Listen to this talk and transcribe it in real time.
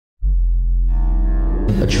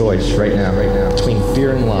a choice right now, between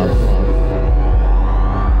fear and love.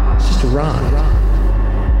 It's just a ride.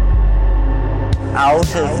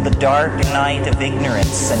 Out of the dark night of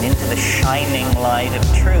ignorance and into the shining light of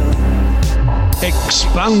truth.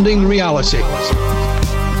 Expanding reality.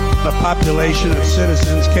 A population of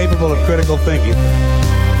citizens capable of critical thinking.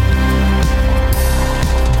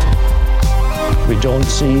 We don't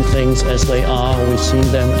see things as they are, we see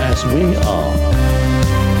them as we are.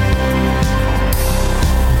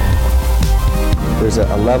 There's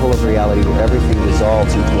a level of reality where everything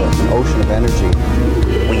dissolves into an ocean of energy.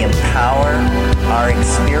 We empower our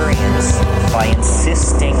experience by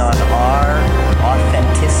insisting on our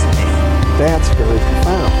authenticity. That's very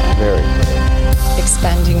profound. Very.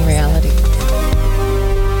 Expanding reality.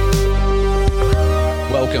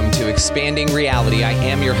 Welcome to Expanding Reality. I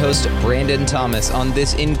am your host, Brandon Thomas. On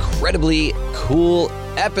this incredibly cool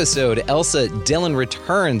episode, Elsa Dillon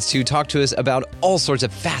returns to talk to us about all sorts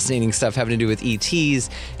of fascinating stuff having to do with ETs,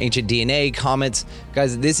 ancient DNA, comets.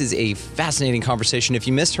 Guys, this is a fascinating conversation. If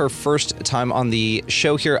you missed her first time on the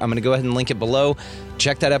show here, I'm going to go ahead and link it below.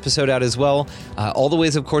 Check that episode out as well. All the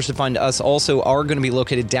ways, of course, to find us also are going to be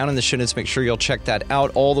located down in the show notes. Make sure you'll check that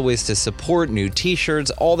out. All the ways to support, new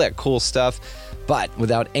t-shirts, all that cool stuff. But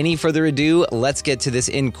without any further ado, let's get to this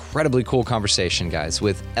incredibly cool conversation, guys,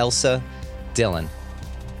 with Elsa Dillon.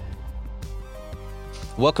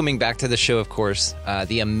 Welcoming back to the show, of course,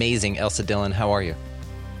 the amazing Elsa Dillon. How are you?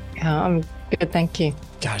 I'm good, thank you.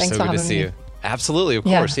 Gosh, Thanks so for good to see me. you. Absolutely, of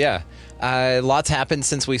course, yeah. Lots happened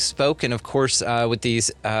since we spoke, and of course, with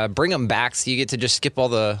these bring them back, so you get to just skip all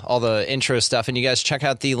the intro stuff. And you guys check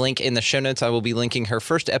out the link in the show notes. I will be linking her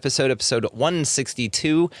first episode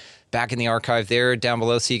 162, back in the archive there down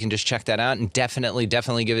below, so you can just check that out and definitely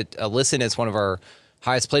give it a listen. It's one of our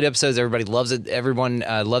highest played episodes. Everybody loves it. Everyone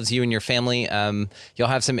loves you and your family. You'll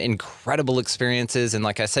have some incredible experiences. And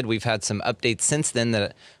like I said, we've had some updates since then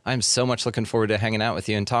that I'm so much looking forward to hanging out with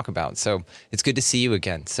you and talk about. So it's good to see you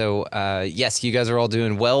again. So yes, you guys are all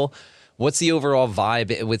doing well. What's the overall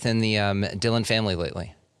vibe within the Dillon family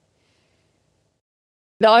lately?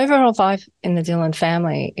 The overall vibe in the Dillon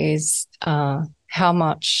family is how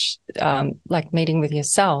much like meeting with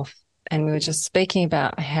yourself. And we were just speaking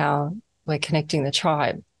about how we're connecting the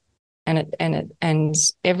tribe, and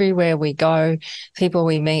everywhere we go, people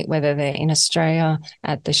we meet, whether they're in Australia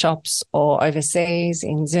at the shops or overseas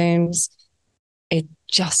in Zooms, it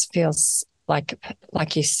just feels like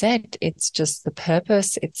you said, it's just the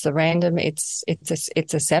purpose, it's the random, it's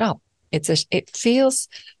a setup. It feels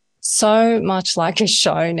so much like a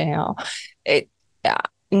show now.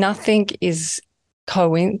 Nothing is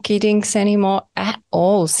coincidence anymore at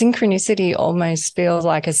all. Synchronicity almost feels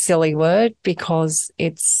like a silly word because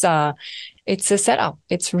it's a setup.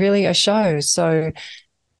 It's really a show. So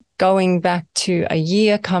going back to a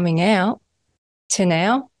year coming out to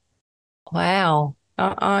now, wow,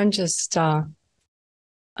 I'm just I'm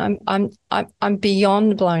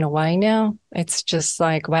beyond blown away now. It's just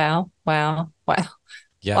like wow.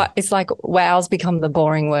 Yeah, it's like wow's become the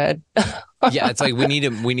boring word. Yeah, it's like we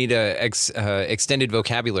need a extended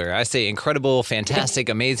vocabulary. I say incredible, fantastic,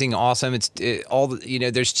 amazing, awesome.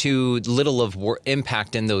 There's too little of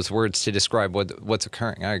impact in those words to describe what's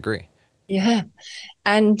occurring. I agree. Yeah,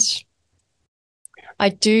 and I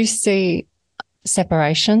do see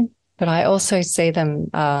separation, but I also see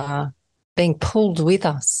them being pulled with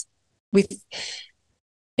us,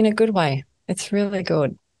 in a good way. It's really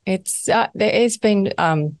good. It's there has been,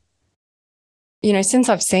 since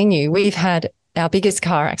I've seen you, we've had our biggest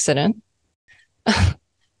car accident.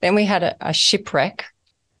 Then we had a shipwreck,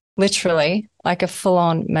 literally like a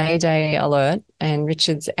full-on Mayday alert, and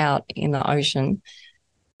Richard's out in the ocean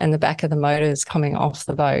and the back of the motor is coming off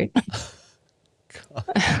the boat.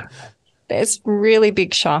 There's really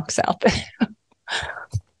big sharks out there.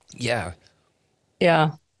 Yeah.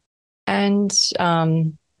 Yeah. And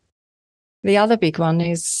the other big one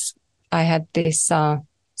is I had this, so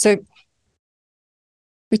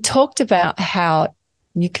we talked about how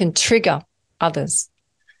you can trigger others.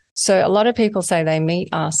 So a lot of people say they meet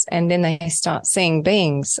us and then they start seeing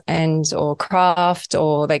beings or craft,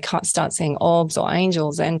 or they can't start seeing orbs or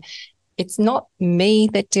angels. And it's not me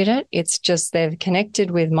that did it. It's just they've connected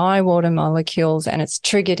with my water molecules and it's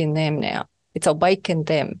triggered in them now. It's awakened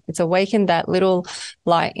them. It's awakened that little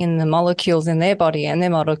light in the molecules in their body, and their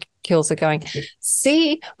molecules are going,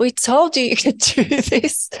 see, we told you could do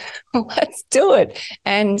this. Let's do it.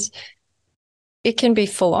 And it can be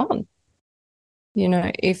full on.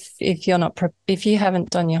 If if you haven't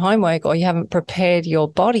done your homework or you haven't prepared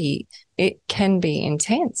your body, it can be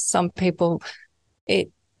intense. Some people,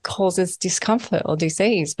 it causes discomfort or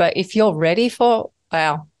disease. But if you're ready for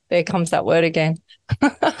Wow, there comes that word again.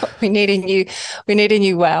 we need a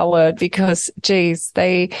new wow word, because geez,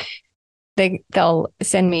 they'll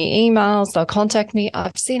send me emails, they'll contact me.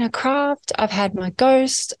 I've seen a craft, I've had my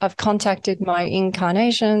ghost, I've contacted my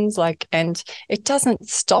incarnations, and it doesn't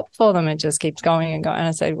stop for them. It just keeps going and going. And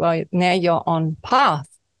I say, well, now you're on path.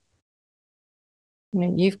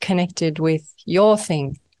 You've connected with your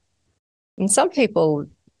thing. And some people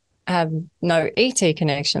have no ET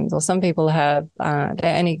connections, or some people have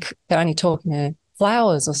they're only talking to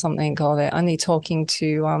flowers or something, or they're only talking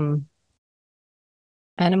to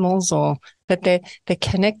animals, but they're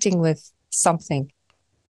connecting with something.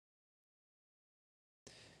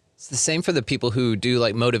 It's the same for the people who do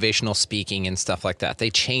like motivational speaking and stuff like that.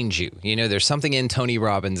 They change you. There's something in Tony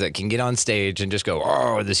Robbins that can get on stage and just go,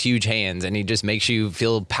 oh, this huge hands, and he just makes you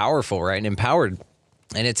feel powerful, right, and empowered.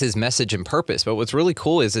 And it's his message and purpose. But what's really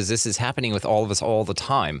cool is this is happening with all of us all the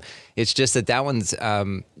time. It's just that one's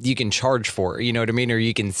you can charge for, you know what I mean? Or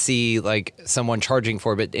you can see like someone charging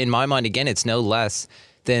for. But in my mind, again, it's no less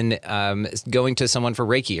than going to someone for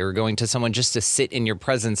Reiki, or going to someone just to sit in your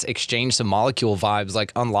presence, exchange some molecule vibes,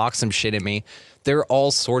 like unlock some shit in me. There are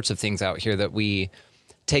all sorts of things out here that we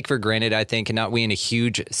take for granted, I think, and not we in a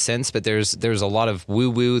huge sense, but there's a lot of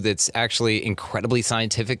woo-woo that's actually incredibly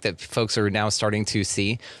scientific that folks are now starting to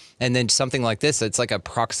see. And then something like this, it's like a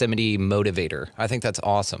proximity motivator. I think that's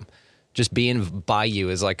awesome. Just being by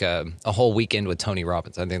you is like a whole weekend with Tony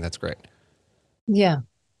Robbins. I think that's great. Yeah.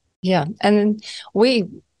 Yeah. And we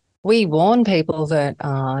warn people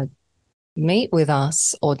that meet with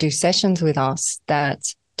us or do sessions with us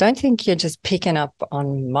that don't think you're just picking up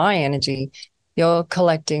on my energy. You're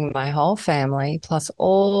collecting my whole family, plus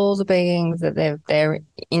all the beings that they're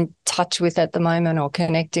in touch with at the moment, or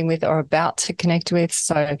connecting with, or about to connect with.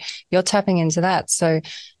 So you're tapping into that. So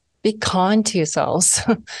be kind to yourselves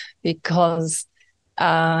because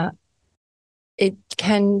it's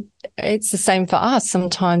the same for us.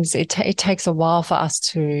 Sometimes it takes a while for us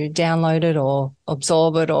to download it or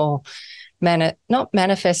absorb it, or not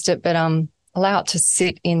manifest it, but allow it to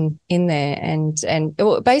sit in there, and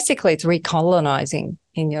basically it's recolonizing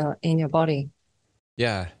in your body.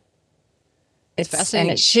 Yeah, It's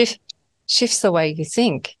fascinating, and it shifts the way you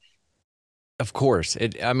think. Of course.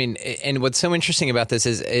 And what's so interesting about this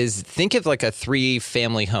is think of like a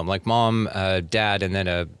 3-family home, like mom, dad, and then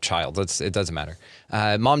a child. It doesn't matter.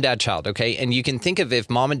 Mom, dad, child. Okay. And you can think of,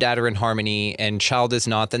 if mom and dad are in harmony and child is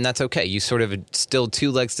not, then that's okay. You sort of still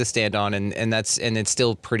 2 legs to stand on, and it's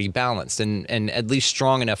still pretty balanced and at least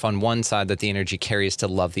strong enough on one side that the energy carries to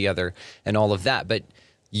love the other and all of that. But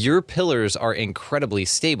your pillars are incredibly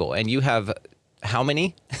stable, and you have how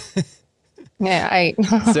many? Yeah, 8.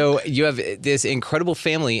 So you have this incredible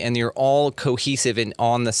family, and you're all cohesive and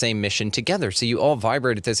on the same mission together. So you all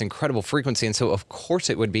vibrate at this incredible frequency. And so, of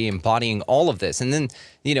course, it would be embodying all of this. And then,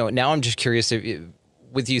 now I'm just curious,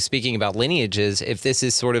 with you speaking about lineages, if this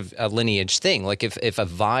is sort of a lineage thing, like if a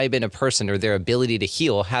vibe in a person or their ability to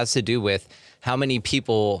heal has to do with how many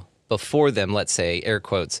people before them, let's say, air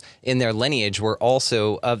quotes, in their lineage were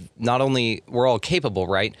also not only we're all capable,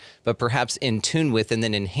 right, but perhaps in tune with and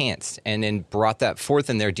then enhanced and then brought that forth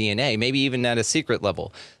in their DNA, maybe even at a secret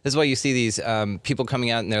level. This is why you see these people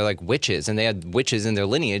coming out and they're like witches, and they had witches in their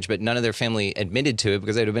lineage, but none of their family admitted to it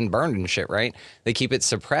because they'd have been burned and shit, right? They keep it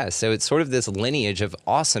suppressed. So it's sort of this lineage of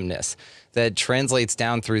awesomeness that translates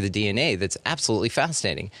down through the DNA that's absolutely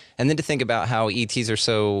fascinating. And then to think about how ETs are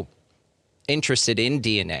so interested in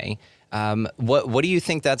DNA. What do you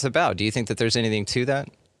think that's about? Do you think that there's anything to that?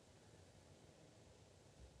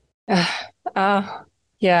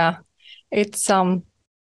 Yeah, it's a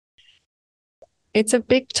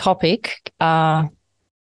big topic.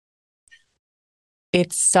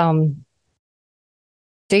 It's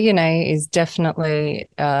DNA is definitely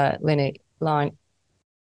line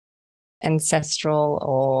ancestral,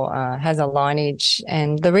 or has a lineage.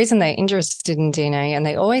 And the reason they're interested in DNA, and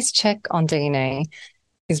they always check on DNA,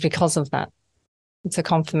 is because of that. It's a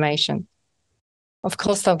confirmation. Of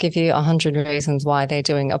course, they'll give you 100 reasons why they're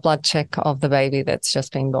doing a blood check of the baby that's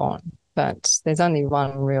just been born. But there's only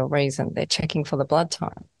one real reason. They're checking for the blood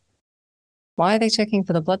type. Why are they checking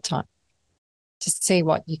for the blood type? To see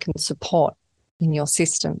what you can support in your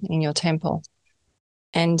system, in your temple.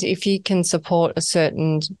 And if you can support a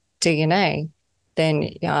certain DNA, then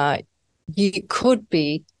you could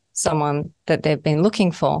be someone that they've been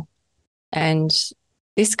looking for. And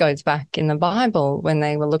this goes back in the Bible when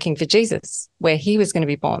they were looking for Jesus, where he was going to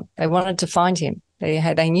be born. They wanted to find him.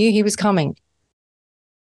 They knew he was coming.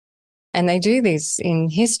 And they do this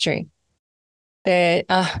in history.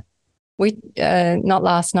 We We not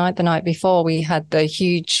last night, the night before, we had the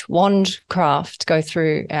huge wand craft go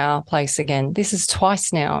through our place again. This is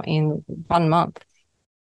twice now in 1 month.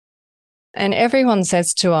 And everyone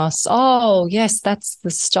says to us, oh, yes, that's the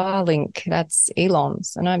Starlink, that's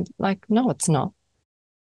Elon's. And I'm like, no, it's not.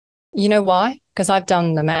 You know why? Because I've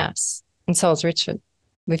done the maths, and so has Richard.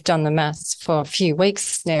 We've done the maths for a few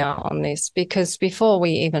weeks now on this, because before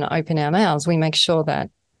we even open our mouths, we make sure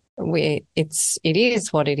that it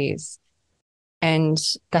is what it is. And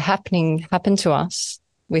the happened to us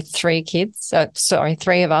with 3 kids.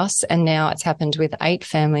 3 of us, and now it's happened with 8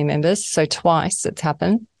 family members. So twice it's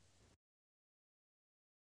happened.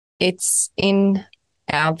 It's in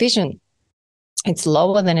our vision. It's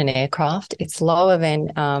lower than an aircraft. It's lower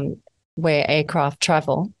than where aircraft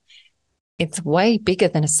travel. It's way bigger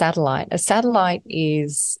than a satellite. A satellite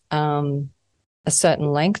is a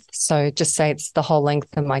certain length. So just say it's the whole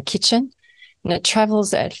length of my kitchen. And it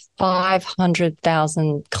travels at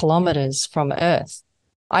 500,000 kilometers from Earth.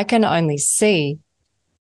 I can only see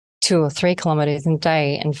 2 or 3 kilometers a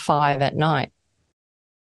day and 5 at night.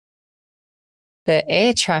 The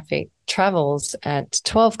air traffic travels at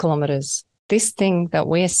 12 kilometers. This thing that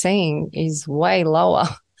we're seeing is way lower.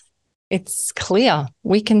 It's clear.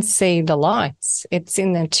 We can see the lights. It's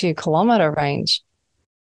in the 2-kilometer range.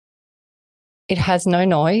 It has no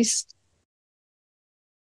noise.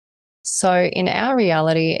 So in our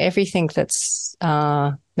reality, everything that's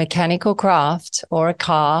mechanical craft or a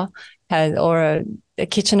car or a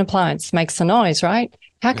kitchen appliance makes a noise, right?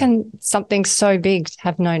 How can something so big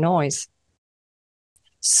have no noise?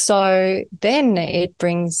 So then it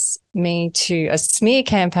brings me to a smear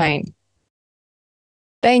campaign.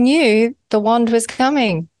 They knew the wand was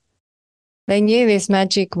coming. They knew this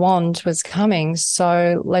magic wand was coming.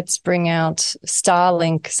 So let's bring out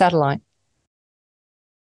Starlink satellite.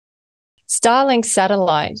 Starlink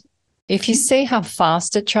satellite, if you see how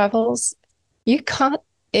fast it travels, it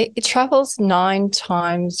travels 9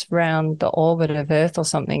 times around the orbit of Earth or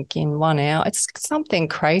something in 1 hour. It's something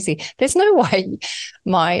crazy. There's no way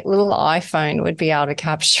my little iPhone would be able to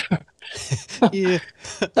capture. Yeah.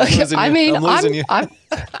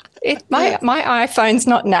 My iPhone's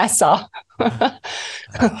not NASA.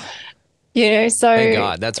 So thank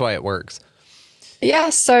God, that's why it works.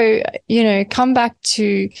 Yeah. So, come back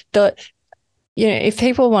to if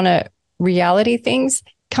people want to reality things,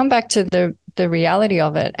 come back to the reality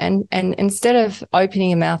of it. And instead of opening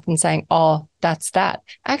your mouth and saying, oh, that's that,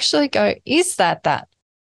 actually go, is that?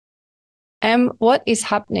 And what is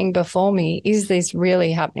happening before me? Is this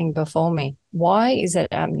really happening before me? Why is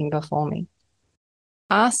it happening before me?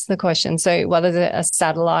 Ask the question. So whether it's a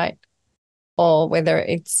satellite or whether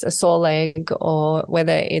it's a sore leg or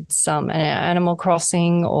whether it's an Animal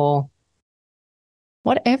Crossing or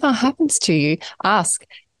whatever happens to you, ask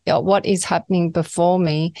what is happening before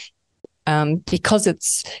me, because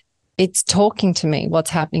it's talking to me. What's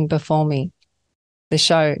happening before me? The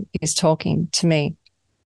show is talking to me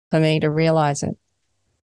for me to realize it.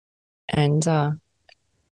 And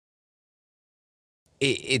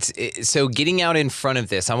so getting out in front of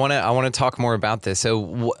this, I want to talk more about this.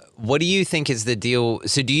 So what do you think is the deal?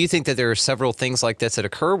 So do you think that there are several things like this that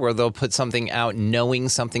occur where they'll put something out knowing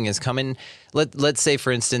something is coming? Let's say,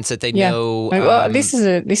 for instance, that they know. Well, this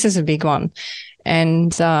is a big one,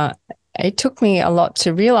 and it took me a lot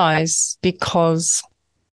to realize because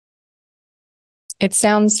it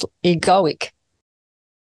sounds egoic.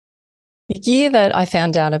 The year that I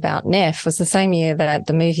found out about Neff was the same year that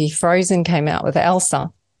the movie Frozen came out with Elsa.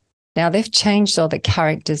 Now, they've changed all the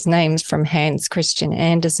characters' names from Hans Christian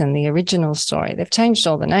Andersen, the original story. They've changed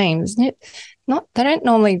all the names. They don't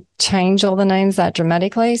normally change all the names that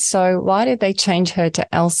dramatically, so why did they change her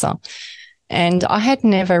to Elsa? And I had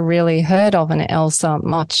never really heard of an Elsa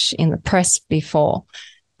much in the press before.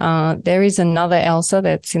 There is another Elsa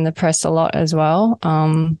that's in the press a lot as well,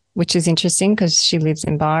 which is interesting because she lives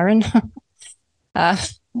in Byron.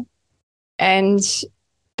 And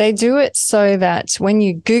they do it so that when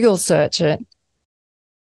you Google search it,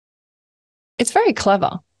 it's very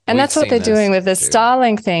clever. And that's what they're doing with the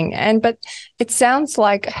Starlink thing. But it sounds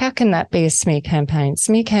like, how can that be a smear campaign?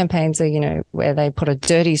 Smear campaigns are, where they put a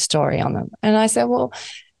dirty story on them. And I said, well,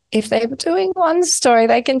 if they're doing one story,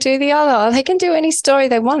 they can do the other. They can do any story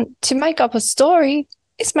they want. To make up a story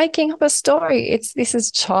is making up a story. This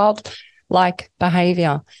is childlike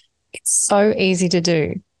behavior. It's so easy to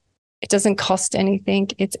do. It doesn't cost anything.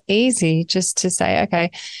 It's easy just to say,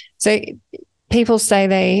 okay. So people say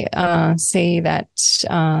they see that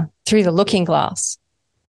through the looking glass,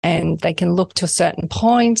 and they can look to a certain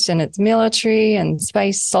point, and it's military and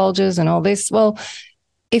space soldiers and all this. Well,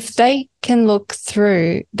 if they can look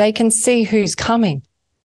through, they can see who's coming.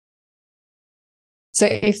 So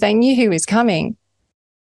if they knew who was coming,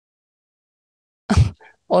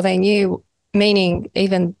 or they knew, meaning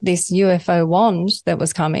even this UFO wand that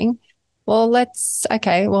was coming, well,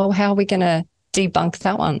 how are we going to debunk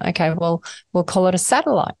that one? Okay, well, we'll call it a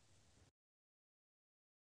satellite.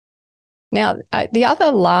 Now, the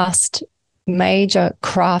other last major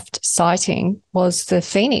craft sighting was the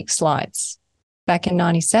Phoenix lights back in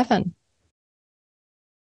 97,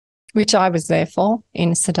 which I was there for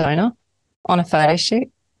in Sedona on a photo shoot.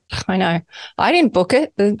 I know. I didn't book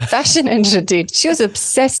it. The fashion editor did. She was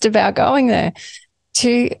obsessed about going there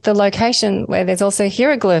to the location where there's also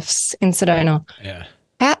hieroglyphs in Sedona. Yeah.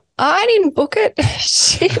 I didn't book it.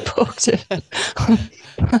 She booked it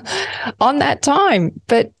on that time.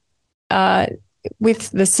 But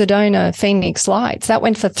with the Sedona Phoenix lights, that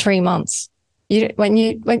went for 3 months. When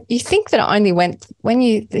you think that it only went, when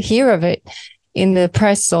you hear of it in the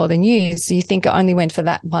press or the news, you think it only went for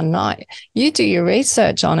that one night. You do your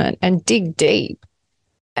research on it and dig deep.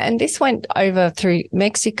 And this went over through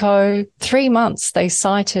Mexico. 3 months they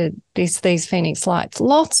sighted these Phoenix lights.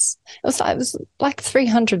 Lots. It was like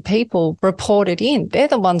 300 people reported in. They're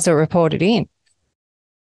the ones that reported in.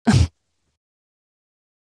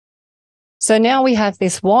 So now we have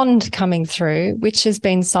this wand coming through, which has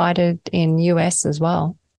been sighted in US as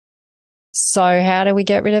well. So how do we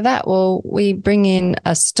get rid of that? Well, we bring in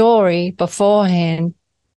a story beforehand.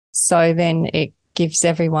 So then it gives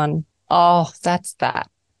everyone, oh, that's that.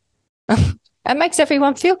 It makes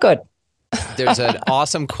everyone feel good. There's an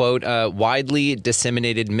awesome quote, widely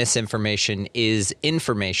disseminated misinformation is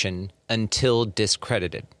information until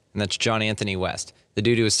discredited. And that's John Anthony West, the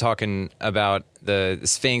dude who was talking about the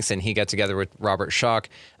Sphinx, and he got together with Robert Schoch.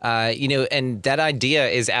 And that idea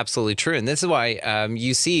is absolutely true. And this is why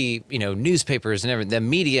you see, newspapers and the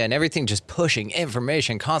media and everything just pushing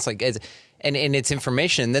information constantly. And it's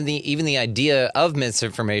information. And then even the idea of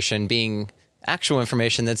misinformation being actual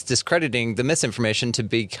information that's discrediting the misinformation to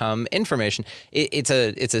become information. It's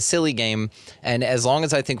a silly game. And as long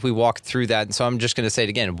as I think we walk through that, and so I'm just going to say it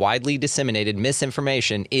again, widely disseminated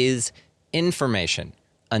misinformation is information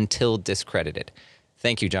until discredited.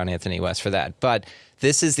 Thank you, John Anthony West, for that. But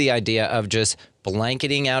this is the idea of just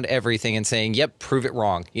blanketing out everything and saying, yep, prove it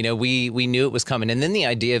wrong. We knew it was coming. And then the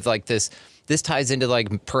idea of like this ties into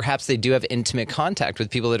like perhaps they do have intimate contact with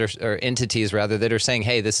people that are, or entities rather, that are saying,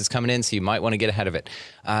 hey, this is coming in, so you might want to get ahead of it.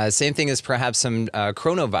 Same thing as perhaps some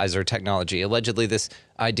chronovisor technology. Allegedly, this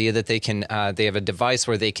idea that they have a device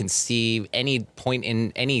where they can see any point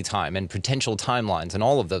in any time and potential timelines and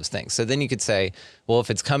all of those things. So then you could say, well, if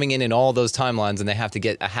it's coming in all those timelines and they have to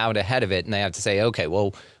get out ahead of it, and they have to say, okay,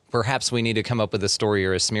 well, perhaps we need to come up with a story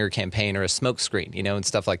or a smear campaign or a smoke screen, and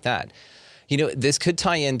stuff like that. This could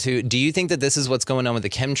tie into, do you think that this is what's going on with the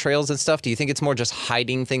chemtrails and stuff? Do you think it's more just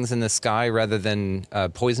hiding things in the sky rather than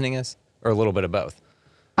poisoning us, or a little bit of both?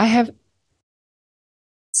 I have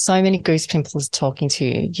so many goose pimples talking to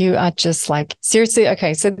you. You are just like, seriously.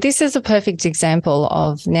 Okay. So this is a perfect example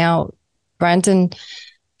of now Brandon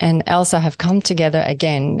and Elsa have come together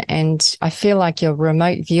again. And I feel like you're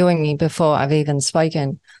remote viewing me before I've even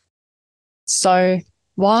spoken. So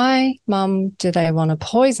why, Mum, do they want to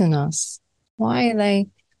poison us? Why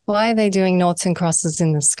are they doing noughts and crosses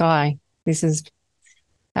in the sky? This is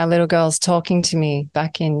our little girls talking to me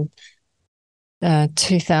back in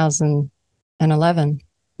 2011.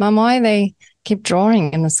 Mum, why they keep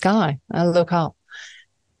drawing in the sky? I look up.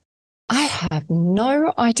 I have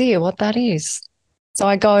no idea what that is. So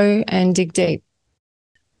I go and dig deep,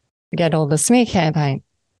 get all the smear campaign,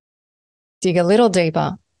 dig a little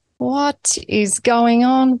deeper. What is going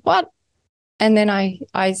on? What? And then I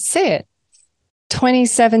see it.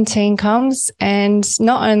 2017 comes, and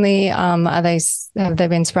not only have they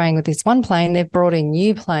been spraying with this one plane, they've brought in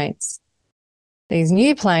new planes. These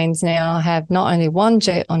new planes now have not only one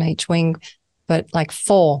jet on each wing, but like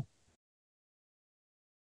 4.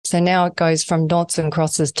 So now it goes from noughts and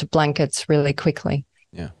crosses to blankets really quickly.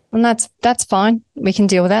 Yeah, and that's fine. We can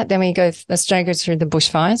deal with that. Then Australia goes through the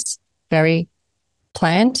bushfires, very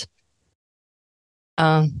planned.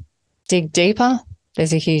 Dig deeper.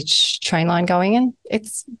 There's a huge train line going in.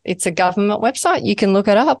 It's a government website. You can look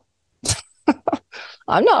it up.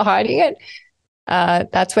 I'm not hiding it.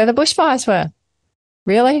 That's where the bushfires were.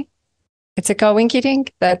 Really? It's a co-winky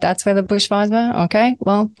dink that's where the bushfires were? Okay,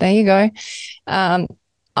 well, there you go. I'm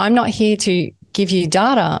not here to give you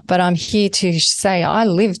data, but I'm here to say I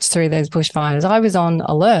lived through those bushfires. I was on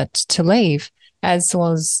alert to leave, as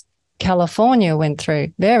was California went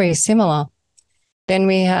through. Very similar. Then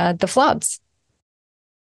we had the floods.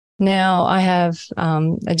 Now I have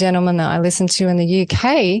a gentleman that I listen to in the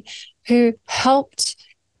UK who helped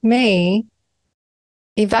me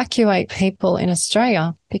evacuate people in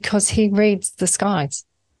Australia because he reads the skies.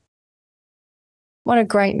 What a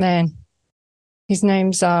great man. His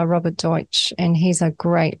name's Robert Deutsch, and he's a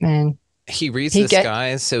great man. He reads the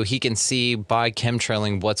skies so he can see by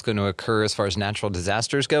chemtrailing what's going to occur as far as natural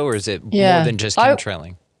disasters go, or is it more than just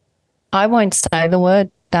chemtrailing? I won't say that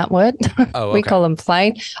word. Oh, okay. We call them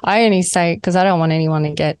plane. I only say because I don't want anyone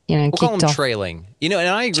to get, we'll kicked call them off. trailing. And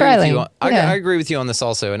I agree with you. I agree with you on this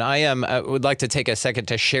also. And I would like to take a second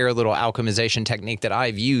to share a little alchemization technique that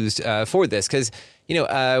I've used for this because,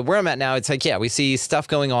 where I'm at now, it's like, we see stuff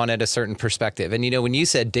going on at a certain perspective. And, when you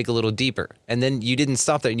said dig a little deeper and then you didn't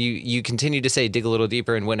stop there and you continue to say dig a little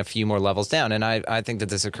deeper and went a few more levels down. And I think that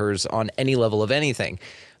this occurs on any level of anything.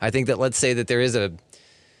 I think that let's say that there is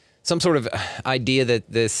some sort of idea that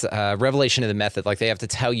this revelation of the method, like they have to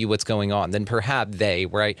tell you what's going on, then perhaps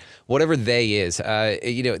whatever they is,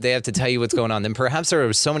 they have to tell you what's going on. Then perhaps there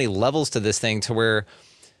are so many levels to this thing to where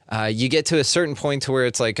you get to a certain point to where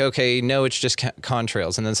it's like, okay, no, it's just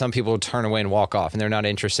contrails. And then some people turn away and walk off and they're not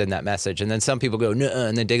interested in that message. And then some people go, nuh-uh,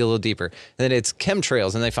 and they dig a little deeper. And then it's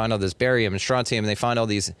chemtrails and they find all this barium and strontium and they find all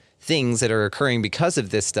these things that are occurring because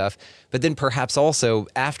of this stuff. But then perhaps also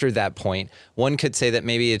after that point, one could say that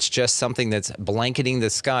maybe it's just something that's blanketing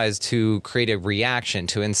the skies to create a reaction,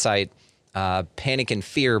 to incite panic and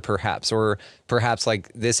fear, perhaps, or perhaps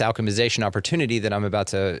like this alchemization opportunity that I'm about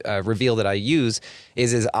to reveal that I use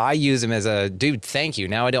is I use them as a dude. Thank you.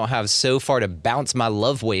 Now I don't have so far to bounce my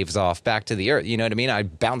love waves off back to the earth. You know what I mean? I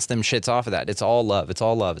bounce them shits off of that. It's all love. It's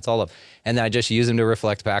all love. It's all love. And then I just use them to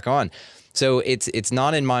reflect back on. So it's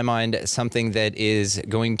not in my mind something that is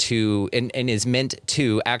going to and is meant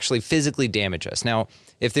to actually physically damage us. Now,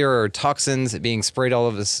 if there are toxins being sprayed all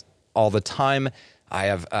of us all the time, I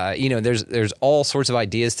have, there's all sorts of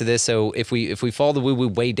ideas to this. So if we follow the woo-woo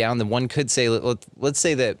way down, then one could say, let's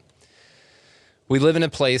say that we live in a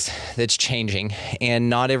place that's changing and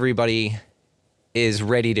not everybody is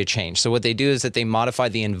ready to change. So what they do is that they modify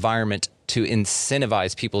the environment to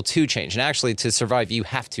incentivize people to change. And actually to survive, you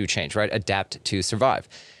have to change, right? Adapt to survive.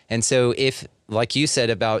 And so if, like you said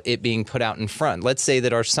about it being put out in front, let's say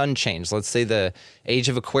that our sun changed. Let's say the age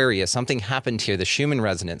of Aquarius, something happened here, the Schumann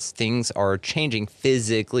resonance, things are changing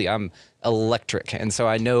physically. I'm electric. And so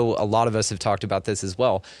I know a lot of us have talked about this as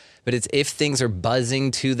well. But it's if things are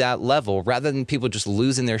buzzing to that level, rather than people just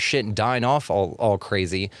losing their shit and dying off all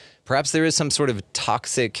crazy, perhaps there is some sort of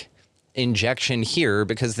toxic injection here,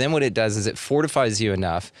 because then what it does is it fortifies you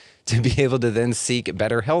enough to be able to then seek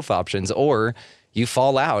better health options, or you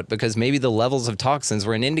fall out because maybe the levels of toxins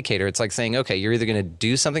were an indicator. It's like saying, okay, you're either going to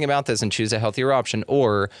do something about this and choose a healthier option,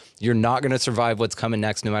 or you're not going to survive what's coming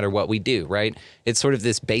next no matter what we do, right? It's sort of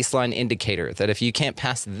this baseline indicator that if you can't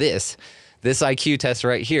pass this IQ test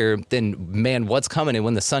right here, then man, what's coming? And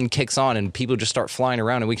when the sun kicks on and people just start flying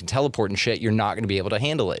around and we can teleport and shit, you're not going to be able to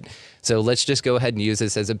handle it. So let's just go ahead and use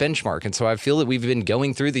this as a benchmark. And so I feel that we've been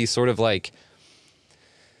going through these sort of like,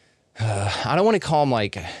 I don't want to call them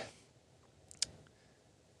like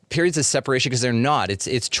periods of separation, because they're not.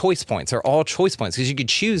 It's choice points. They're all choice points because you could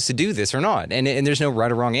choose to do this or not. And there's no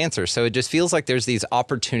right or wrong answer. So it just feels like there's these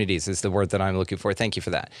opportunities is the word that I'm looking for. Thank you for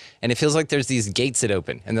that. And it feels like there's these gates that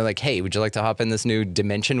open and they're like, hey, would you like to hop in this new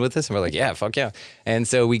dimension with us? And we're like, yeah, fuck yeah. And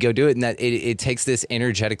so we go do it. And that it takes this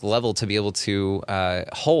energetic level to be able to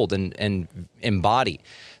hold and embody.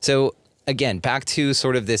 So again, back to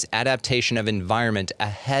sort of this adaptation of environment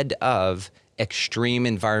ahead of extreme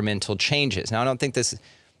environmental changes. Now, I don't think this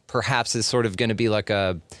perhaps is sort of going to be like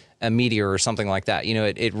a meteor or something like that. You know,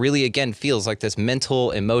 it really, again, feels like this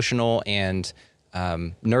mental, emotional, and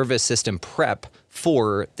nervous system prep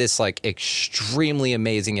for this like extremely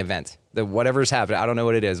amazing event. That whatever's happening, I don't know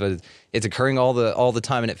what it is, but it's occurring all the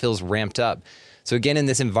time and it feels ramped up. So again, in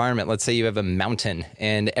this environment, let's say you have a mountain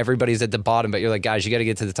and everybody's at the bottom, but you're like, guys, you got to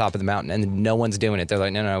get to the top of the mountain, and no one's doing it. They're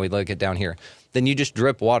like, no, we let it get down here. Then you just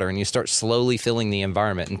drip water and you start slowly filling the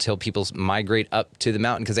environment until people migrate up to the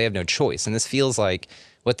mountain because they have no choice. And this feels like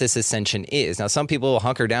what this ascension is. Now, some people will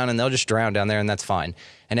hunker down and they'll just drown down there, and that's fine.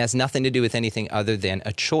 And it has nothing to do with anything other than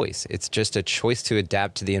a choice. It's just a choice to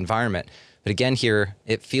adapt to the environment. But again, here,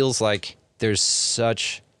 it feels like there's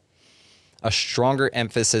such a stronger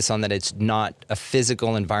emphasis on that it's not a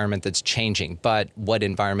physical environment that's changing, but what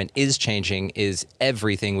environment is changing is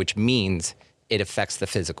everything, which means it affects the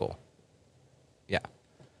physical. Yeah.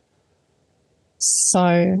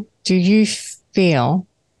 So do you feel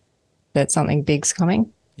that something big's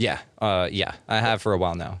coming? Yeah. Yeah, I have for a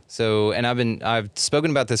while now. So, and I've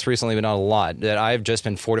spoken about this recently, but not a lot, that I've just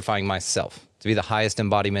been fortifying myself to be the highest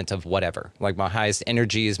embodiment of whatever. Like my highest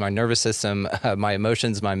energy is my nervous system, my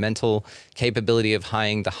emotions, my mental capability of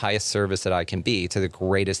the highest service that I can be to the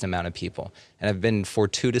greatest amount of people. And I've been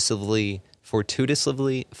fortuitously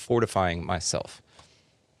fortifying myself.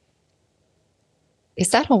 Is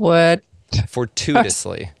that a word?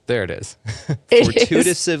 Fortuitously. There it is. It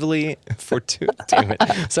Damn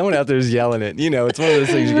it. Someone out there is yelling it. You know, it's one of those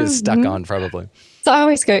things you get stuck on probably. So I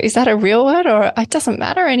always go, is that a real word or it doesn't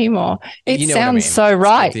matter anymore? It You know sounds what I mean. so It's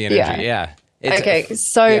right. like the energy. Yeah. Okay.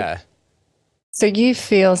 So you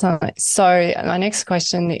feel something. So my next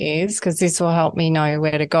question is, because this will help me know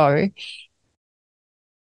where to go.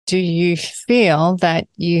 Do you feel that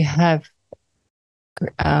you have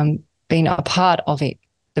been a part of it,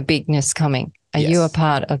 the bigness coming? Are you a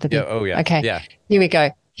part of the big? Yeah. Oh, yeah. Okay. Yeah. Here we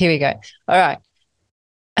go. All right.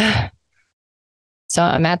 So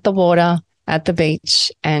I'm at the water at the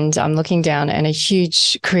beach and I'm looking down and a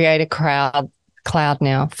huge creator cloud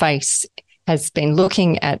now face has been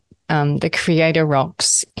looking at the creator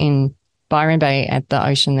rocks in Byron Bay at the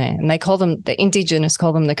ocean there. And they call them, the indigenous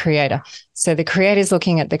call them the creator. So the creator's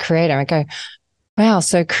looking at the creator. I go, wow,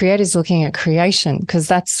 so creator's looking at creation because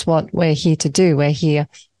that's what we're here to do. We're here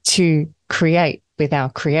to create with our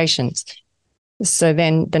creations. So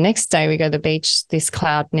then the next day we go to the beach. This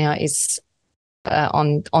cloud now is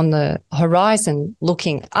on the horizon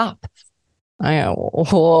looking up. I go,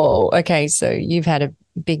 whoa, okay, so you've had a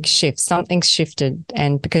big shift. Something's shifted,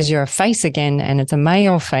 and because you're a face again and it's a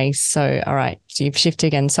male face, so all right, so you've shifted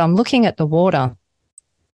again. So I'm looking at the water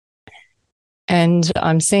and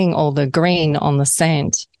I'm seeing all the green on the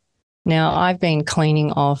sand. Now I've been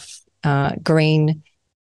cleaning off green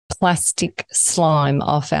plastic slime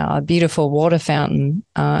off our beautiful water fountain.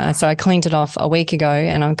 So I cleaned it off a week ago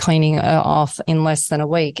and I'm cleaning it off in less than a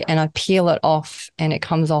week, and I peel it off and it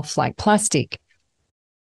comes off like plastic.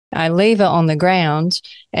 I leave it on the ground,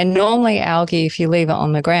 and normally algae, if you leave it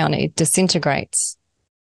on the ground, it disintegrates.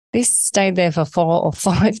 This stayed there for 4 or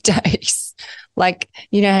 5 days. Like,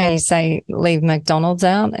 you know how you say leave McDonald's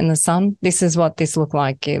out in the sun? This is what this looked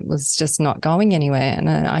like. It was just not going anywhere. And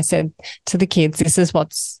I said to the kids, this is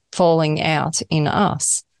what's falling out in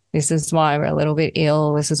us. This is why we're a little bit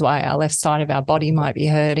ill. This is why our left side of our body might be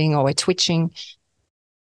hurting or we're twitching.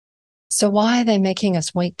 So why are they making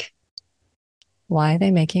us weak? Why are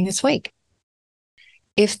they making us weak?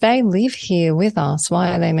 If they live here with us,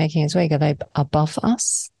 why are they making us weak? Are they above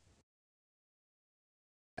us?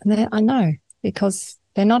 I know, because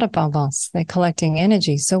they're not above us. They're collecting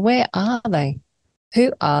energy. So where are they?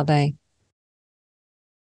 Who are they?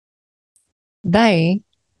 They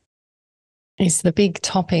is the big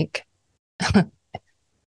topic.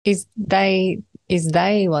 Is they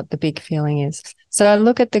what the big feeling is? So I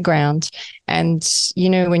look at the ground and, you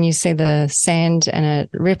know, when you see the sand and it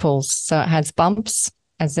ripples, so it has bumps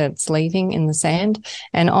as it's leaving in the sand,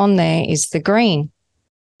 and on there is the green.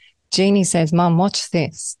 Jeannie says, Mum, watch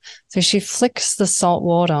this. So she flicks the salt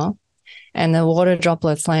water and the water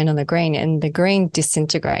droplets land on the green and the green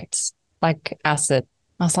disintegrates like acid.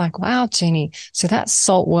 I was like, wow, Jeannie. So that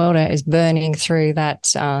salt water is burning through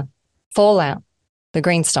that fallout, the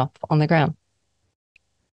green stuff on the ground.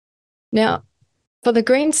 Now, for the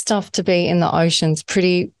green stuff to be in the oceans,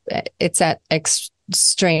 it's at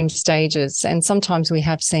extreme stages. And sometimes we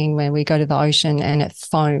have seen where we go to the ocean and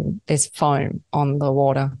there's foam on the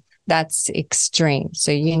water. That's extreme.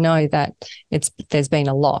 So you know that there's been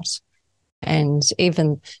a lot. And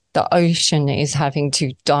even the ocean is having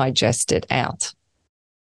to digest it out.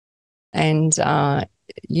 And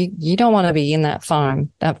you don't want to be in that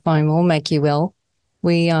foam. That foam will make you ill.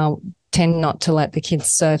 We tend not to let the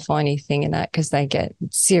kids surf or anything in that because they get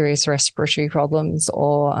serious respiratory problems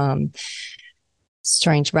or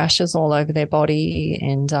strange rashes all over their body.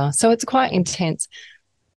 And so it's quite intense.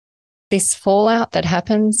 This fallout that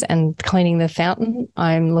happens and cleaning the fountain,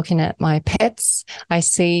 I'm looking at my pets. I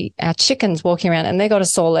see our chickens walking around and they got a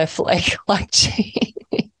sore left leg like gee.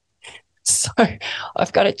 So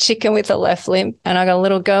I've got a chicken with a left limp and I got a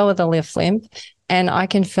little girl with a left limp. And I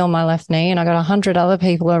can feel my left knee, and I got 100 other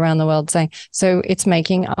people around the world saying, so it's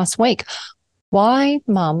making us weak. Why,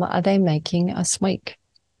 Mum, are they making us weak?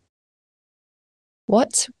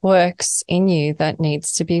 What works in you that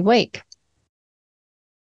needs to be weak?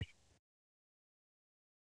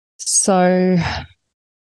 So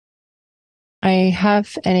I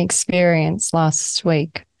have an experience last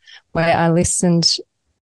week where I listened.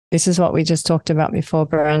 This is what we just talked about before,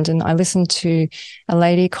 Brandon. I listened to a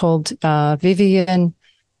lady called Vivian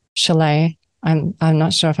Chalet, I'm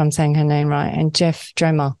not sure if I'm saying her name right, and Jeff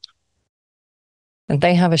Dremer. And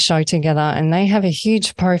they have a show together and they have a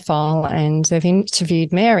huge profile, and they've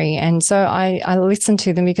interviewed Mary. And so I listen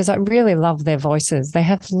to them because I really love their voices. They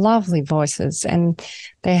have lovely voices. And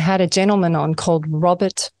they had a gentleman on called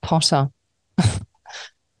Robert Potter.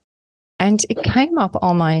 And it came up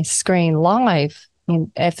on my screen live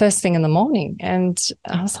at first thing in the morning. And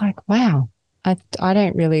I was like, wow, I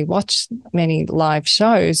don't really watch many live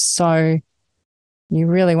shows. So you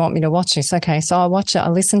really want me to watch this? Okay, so I watch it. I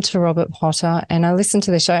listened to Robert Potter and I listened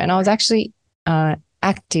to the show, and I was actually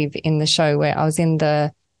active in the show where I was in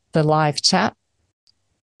the live chat.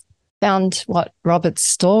 Found what Robert's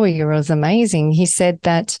story was amazing. He said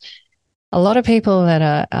that a lot of people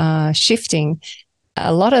that are shifting,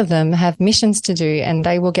 a lot of them have missions to do and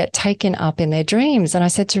they will get taken up in their dreams. And I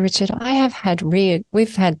said to Richard,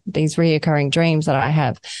 we've had these reoccurring dreams that I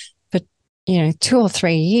have for 2 or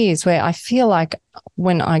 3 years, where I feel like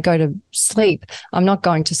when I go to sleep, I'm not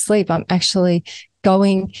going to sleep. I'm actually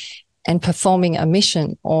going and performing a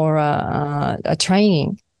mission or a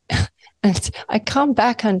training. And I come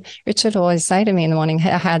back, and Richard always say to me in the morning,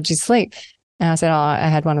 how'd you sleep? And I said, I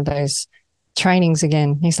had one of those trainings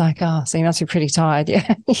again. He's like, oh, so you must be pretty tired.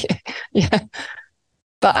 Yeah. Yeah.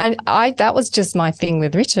 But I that was just my thing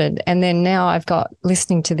with Richard. And then now I've got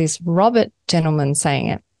listening to this Robert gentleman saying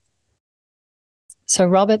it. So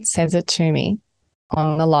Robert says it to me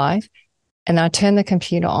on the live, and I turn the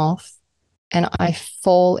computer off and I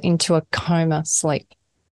fall into a coma sleep.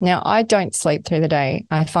 Now, I don't sleep through the day.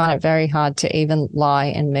 I find it very hard to even lie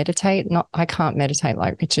and meditate. I can't meditate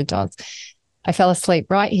like Richard does. I fell asleep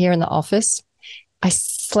right here in the office. I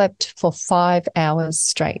slept for 5 hours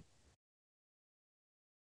straight.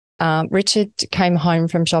 Richard came home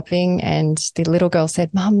from shopping and the little girl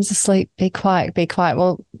said, Mum's asleep, be quiet, be quiet.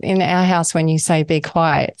 Well, in our house, when you say be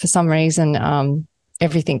quiet, for some reason,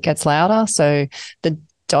 everything gets louder. So the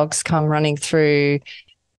dogs come running through,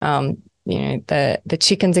 the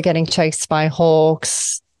chickens are getting chased by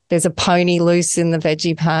hawks. There's a pony loose in the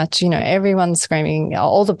veggie patch. Everyone's screaming.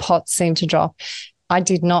 All the pots seem to drop. I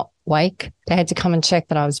did not wake. They had to come and check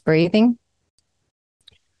that I was breathing.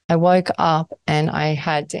 I woke up and I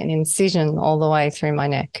had an incision all the way through my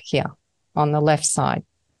neck here on the left side.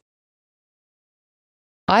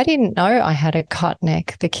 I didn't know I had a cut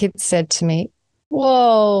neck. The kids said to me,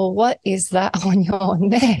 whoa, what is that on your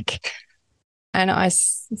neck? And I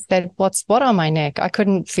said, what's what on my neck? I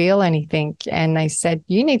couldn't feel anything. And they said,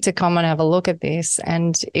 you need to come and have a look at this.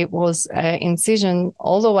 And it was an incision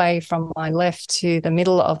all the way from my left to the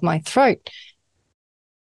middle of my throat.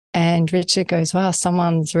 And Richard goes, wow,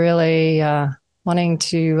 someone's really wanting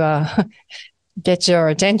to get your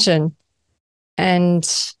attention. And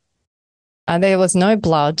there was no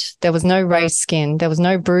blood, there was no raised skin, there was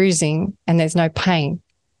no bruising, and there's no pain.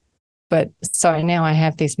 But so now I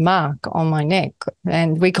have this mark on my neck,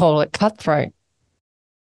 and we call it cutthroat.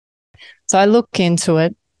 So I look into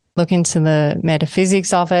the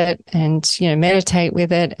metaphysics of it, and meditate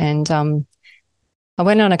with it. And I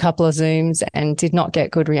went on a couple of Zooms and did not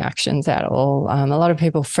get good reactions at all. A lot of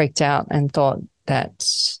people freaked out and thought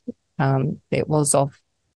that it was of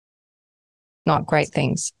not great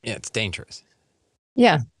things. Yeah, it's dangerous.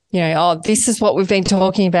 Yeah. This is what we've been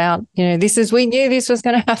talking about. We knew this was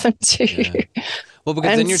going to happen to you. Well,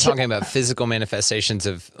 because then you're talking about physical manifestations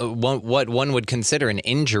of what one would consider an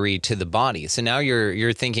injury to the body. So now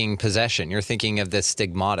you're thinking possession. You're thinking of this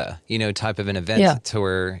stigmata, type of an event to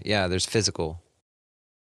where, there's physical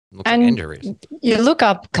like injuries. You look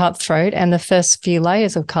up cutthroat, and the first few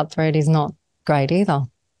layers of cutthroat is not great either.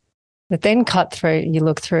 But then cutthroat, you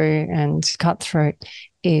look through, and cutthroat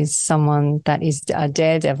is someone that is a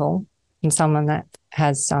daredevil and someone that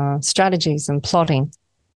has strategies and plotting.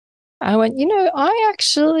 I went, I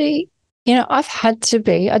actually, I've had to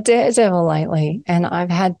be a daredevil lately, and I've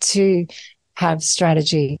had to have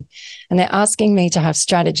strategy. And they're asking me to have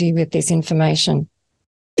strategy with this information.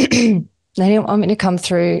 They didn't want me to come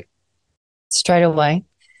through straight away,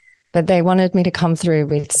 but they wanted me to come through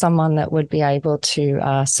with someone that would be able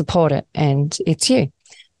to support it, and it's you.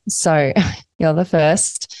 So you're the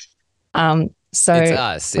first. So it's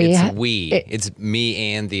us. It's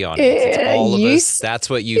me and the audience. It's all of us. That's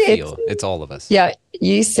what you feel. It's all of us. Yeah.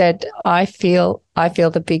 You said, I feel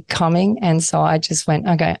the big coming. And so I just went,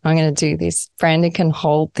 okay, I'm going to do this. Brandon can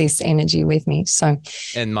hold this energy with me.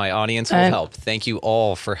 And my audience will help. Thank you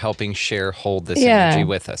all for helping hold this energy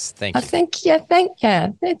with us. Thank you.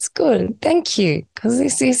 It's good. Thank you. Because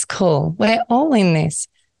this is cool. We're all in this.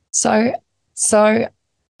 So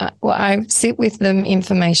I sit with them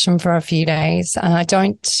information for a few days, and I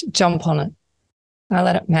don't jump on it. I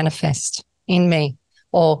let it manifest in me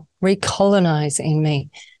or recolonize in me.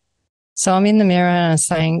 So I'm in the mirror and I'm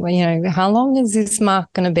saying, well, you know, how long is this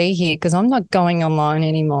mark going to be here? Because I'm not going online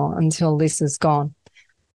anymore until this is gone.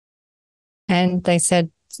 And they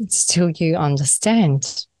said, still you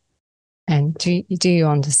understand. And do you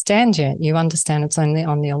understand yet? You understand it's only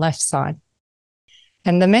on your left side.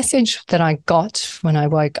 And the message that I got when I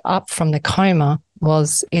woke up from the coma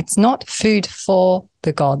was, it's not food for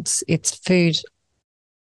the gods. It's food.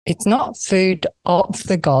 It's not food of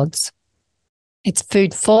the gods. It's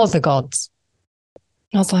food for the gods.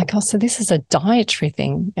 And I was like, oh, so this is a dietary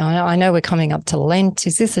thing. I know we're coming up to Lent.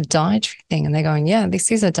 Is this a dietary thing? And they're going, yeah,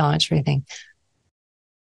 this is a dietary thing.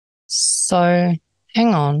 So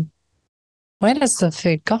hang on. Where does the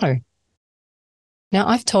food go? Now,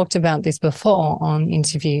 I've talked about this before on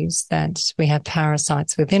interviews, that we have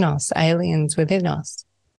parasites within us, aliens within us.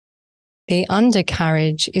 The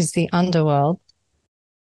undercarriage is the underworld,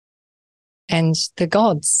 and the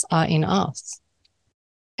gods are in us.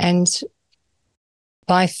 And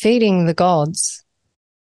by feeding the gods,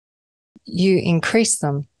 you increase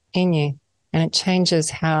them in you, and it changes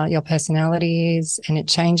how your personality is, and it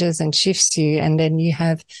changes and shifts you, and then you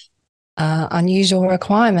have unusual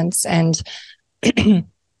requirements. And you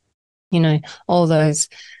know, all those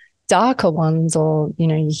darker ones, or, you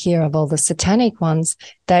know, you hear of all the satanic ones,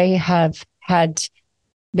 they have had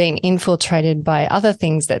been infiltrated by other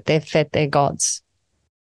things that they've fed their gods.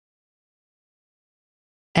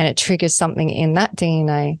 And it triggers something in that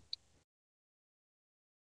DNA.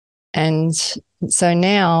 And so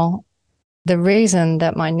now the reason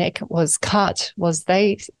that my neck was cut was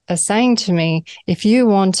they are saying to me, if you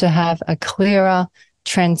want to have a clearer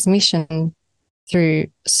transmission through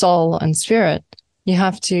soul and spirit, you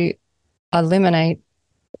have to eliminate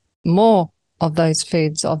more of those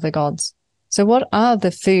foods of the gods. So what are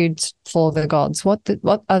the foods for the gods? What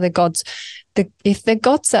are the gods? If the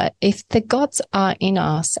gods are in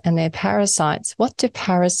us and they're parasites, what do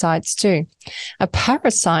parasites do? A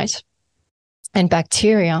parasite and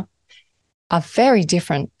bacteria are very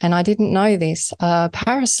different. And I didn't know this. A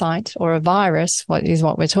parasite or a virus,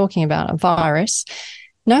 what we're talking about, a virus,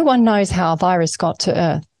 no one knows how a virus got to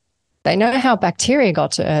Earth. They know how bacteria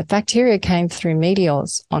got to Earth. Bacteria came through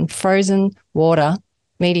meteors on frozen water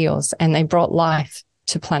meteors, and they brought life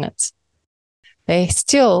to planets. They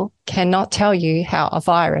still cannot tell you how a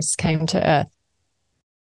virus came to Earth.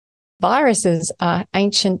 Viruses are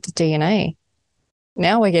ancient DNA.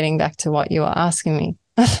 Now we're getting back to what you were asking me.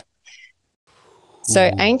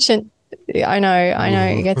 So ancient, I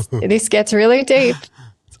know this gets really deep.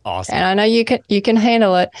 It's awesome. And I know you can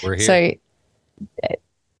handle it. We're here. So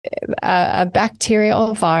a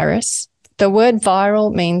bacterial virus, the word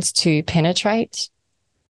viral means to penetrate,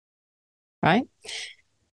 right?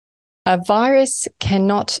 A virus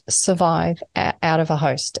cannot survive out of a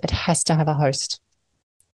host. It has to have a host.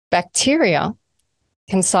 Bacteria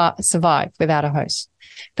can survive without a host.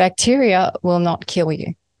 Bacteria will not kill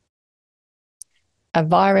you. A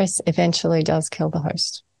virus eventually does kill the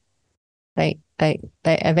host. They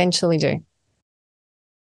eventually do.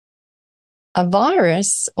 A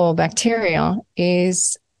virus or bacteria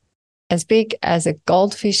is as big as a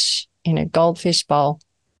goldfish in a goldfish bowl.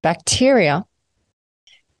 Bacteria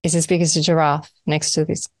is as big as a giraffe next to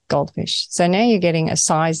this goldfish. So now you're getting a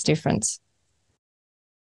size difference.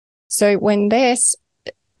 So when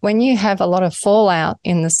you have a lot of fallout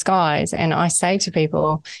in the skies, and I say to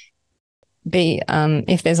people,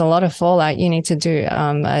 if there's a lot of fallout, you need to do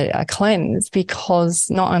a cleanse, because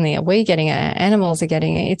not only are we getting it, animals are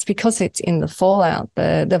getting it. It's because it's in the fallout.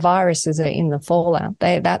 The viruses are in the fallout.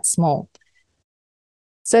 They're that small.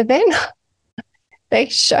 So then they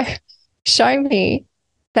show me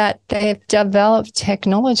that they've developed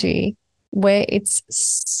technology where it's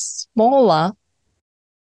smaller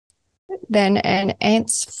than an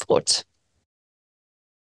ant's foot.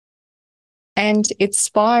 And it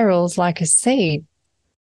spirals like a seed.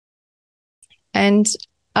 And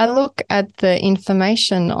I look at the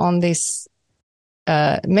information on this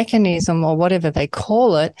mechanism, or whatever they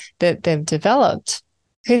call it, that they've developed,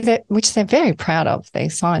 which they're very proud of. They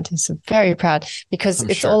scientists are very proud, because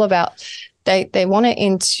it's all about, they want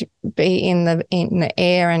it be in the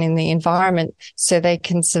air and in the environment, so they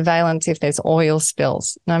can surveillance if there's oil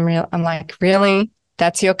spills. And I'm like, really?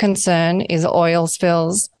 That's your concern, is oil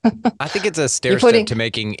spills? I think it's a stair step to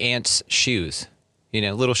making ants shoes.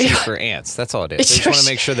 Little shoes for ants. That's all it is. They just want to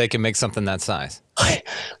make sure they can make something that size.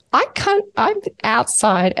 I'm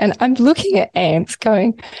outside and I'm looking at ants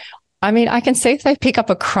going, I can see if they pick up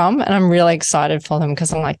a crumb, and I'm really excited for them,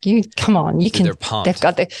 because I'm like, come on, you can. They're pumped.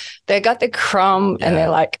 They've got the crumb, and they're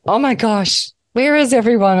like, oh my gosh, Where is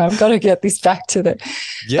everyone? I've got to get this back to the.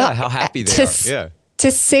 Yeah, how happy they are. Yeah.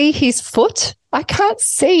 To see his foot, I can't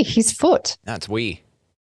see his foot. That's we.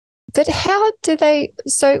 But how do they?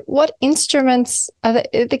 So, what instruments are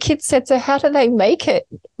the kids said? So, how do they make it?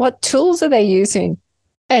 What tools are they using?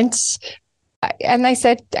 And they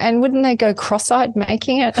said, and wouldn't they go cross-eyed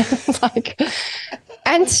making it?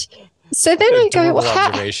 And so then I go, well,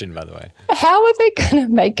 observation, by the way. How are they going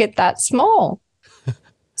to make it that small?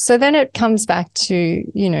 So then it comes back to,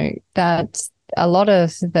 that a lot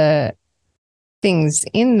of the things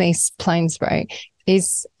in this plane spray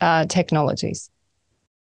is technologies.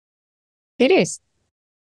 It is.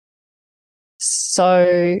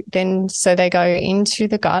 So they go into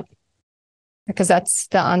the gut, because that's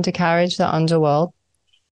the undercarriage, the underworld,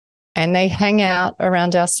 and they hang out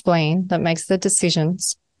around our spleen that makes the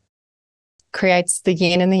decisions, creates the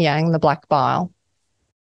yin and the yang, the black bile,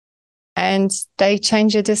 and they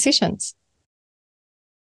change your decisions.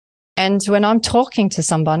 And when I'm talking to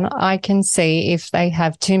someone, I can see if they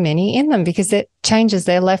have too many in them, because it changes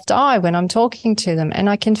their left eye when I'm talking to them, and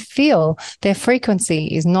I can feel their frequency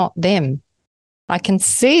is not them. I can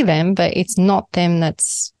see them, but it's not them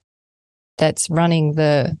that's running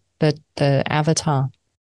the avatar.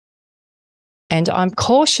 And I'm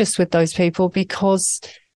cautious with those people because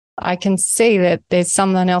I can see that there's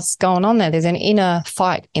something else going on there. There's an inner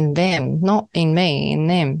fight in them, not in me, in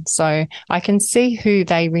them. So I can see who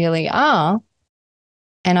they really are.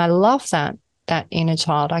 And I love that inner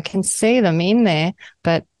child. I can see them in there,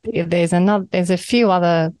 but there's a few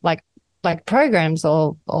other like programs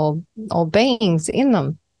or beings in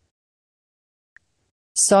them.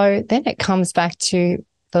 So then it comes back to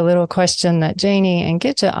the little question that Jeannie and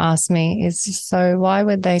Gidget asked me is, so why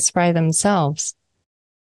would they spray themselves?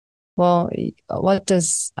 Well, what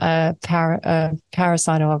does a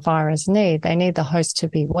parasite or a virus need? They need the host to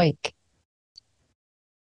be weak.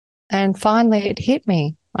 And finally it hit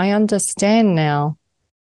me. I understand now.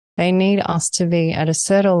 They need us to be at a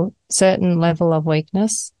certain level of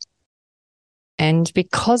weakness. And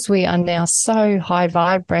because we are now so high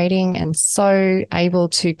vibrating and so able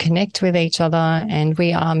to connect with each other, and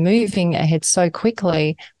we are moving ahead so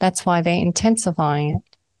quickly, that's why they're intensifying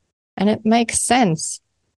it. And it makes sense.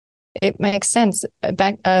 It makes sense.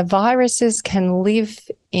 Viruses can live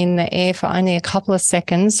in the air for only a couple of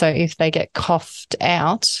seconds. So if they get coughed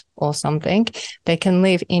out or something, they can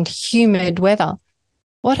live in humid weather.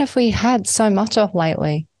 What have we had so much of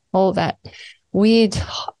lately? All that weird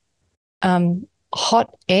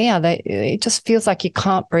hot air. It just feels like you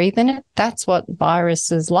can't breathe in it. That's what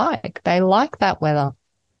viruses like. They like that weather.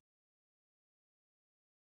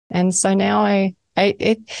 And so now I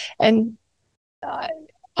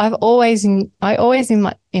always in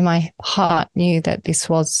my heart knew that this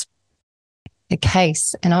was the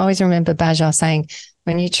case. And I always remember Baja saying,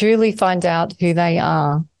 when you truly find out who they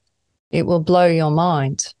are, it will blow your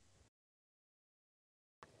mind.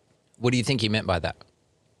 What do you think he meant by that?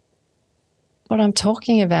 What I'm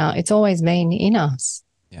talking about, it's always been in us.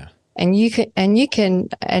 Yeah.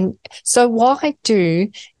 And so why do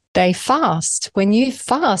they fast? When you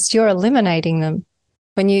fast, you're eliminating them.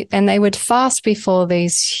 And they would fast before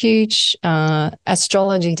these huge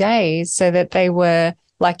astrology days, so that they were,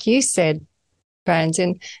 like you said,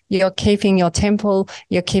 Brandon, you're keeping your temple,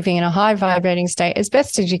 you're keeping in a high vibrating state as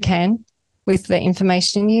best as you can with the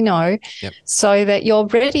information you know, yep, so that you're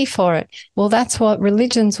ready for it. Well, that's what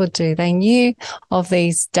religions would do. They knew of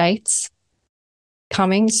these dates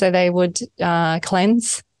coming, so they would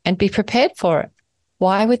cleanse and be prepared for it.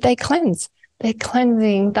 Why would they cleanse? They're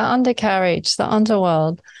cleansing the undercarriage, the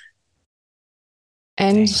underworld.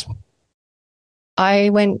 And I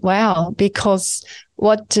went, wow, because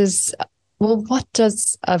what does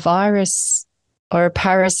a virus or a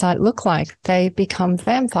parasite look like? They become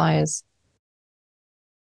vampires.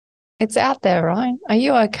 It's out there, right? Are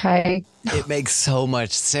you okay? It makes so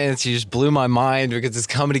much sense. You just blew my mind because it's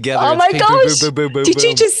coming together. Oh my gosh. Did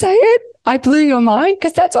you just say it? I blew your mind?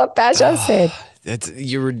 Because that's what Baja said.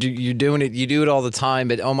 You're doing it. You do it all the time.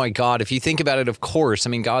 But oh my God, if you think about it, of course, I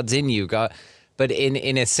mean, God's in you. But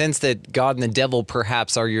in a sense that God and the devil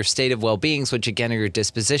perhaps are your state of well-being, which again are your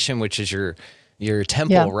disposition, which is your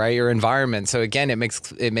temple, yeah, right? Your environment. So again, it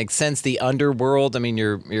makes sense. The underworld. I mean,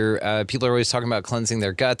 your people are always talking about cleansing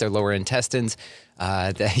their gut, their lower intestines.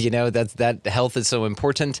 That health is so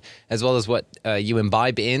important, as well as what you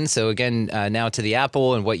imbibe in. So again, now to the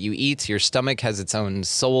apple and what you eat, your stomach has its own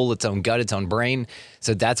soul, its own gut, its own brain.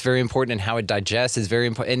 So that's very important, and how it digests is very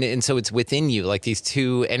important. And so it's within you, like these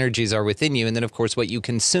two energies are within you. And then of course, what you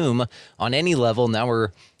consume on any level, now we're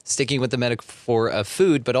sticking with the metaphor of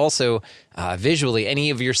food, but also visually, any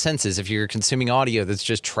of your senses. If you're consuming audio that's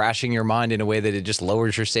just trashing your mind in a way that it just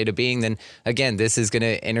lowers your state of being, then again, this is going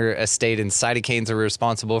to enter a state, and cytokines are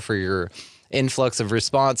responsible for your influx of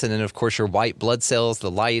response. And then, of course, your white blood cells,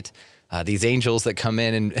 the light, these angels that come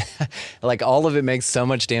in, and like all of it makes so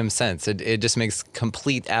much damn sense. It just makes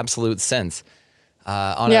complete, absolute sense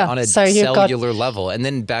on a cellular level. And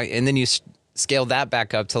then you scale that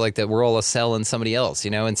back up to like that we're all a cell in somebody else,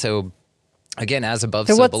 and so again, as above,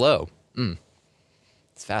 so below.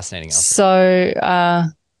 It's fascinating. Elsa. So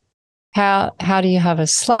how do you have a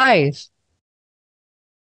slave?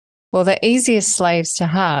 Well, the easiest slaves to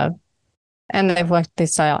have, and they've worked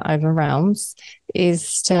this out over realms,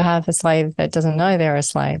 is to have a slave that doesn't know they're a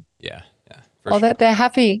slave. Yeah. Or that they're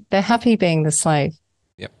happy being the slave.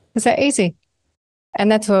 Yep. Because they're easy.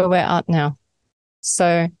 And that's where we're at now.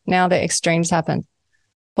 So now the extremes happen.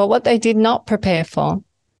 But what they did not prepare for,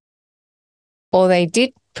 or they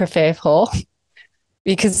did prepare for,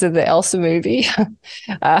 because of the Elsa movie,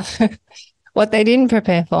 what they didn't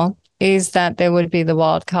prepare for is that there would be the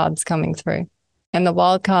wild cards coming through. And the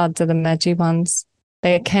wild cards are the Magi ones.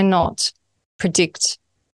 They cannot predict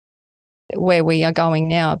where we are going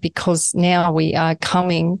now, because now we are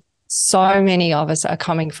coming, so many of us are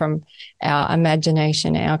coming from our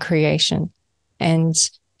imagination, our creation, and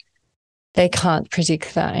they can't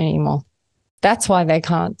predict that anymore. That's why they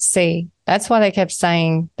can't see. That's why they kept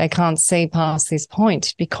saying they can't see past this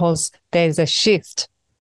point, because there's a shift.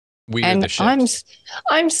 We are the shift.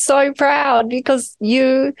 I'm so proud, because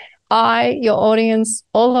you, your audience,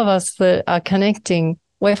 all of us that are connecting,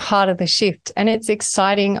 we're part of the shift, and it's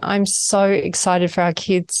exciting. I'm so excited for our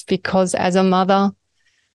kids, because as a mother,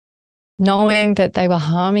 knowing that they were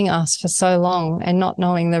harming us for so long and not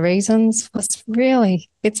knowing the reasons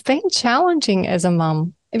it's been challenging as a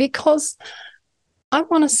mum, because I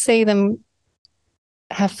want to see them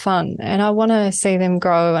have fun, and I want to see them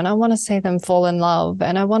grow, and I want to see them fall in love,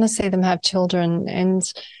 and I want to see them have children, and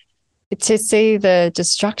to see the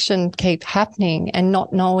destruction keep happening and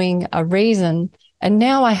not knowing a reason. And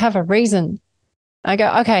now I have a reason. I go,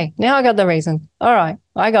 okay, now I got the reason. All right,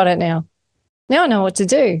 I got it now. Now I know what to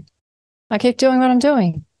do. I keep doing what I'm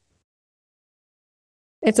doing.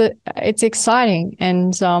 It's exciting.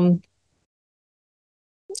 And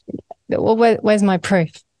where's my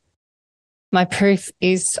proof? My proof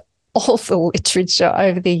is all the literature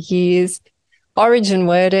over the years. Origin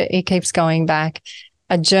word, it keeps going back.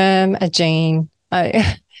 A germ, a gene,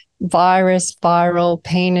 virus, viral,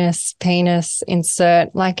 penis,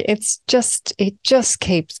 insert. Like it just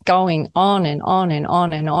keeps going on and on and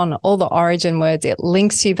on and on. All the origin words, it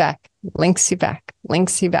links you back.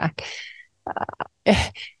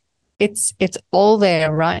 It's all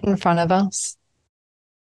there right in front of us.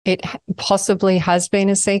 It possibly has been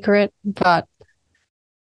a secret, but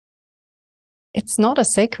it's not a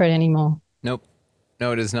secret anymore. Nope.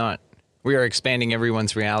 No, it is not. We are expanding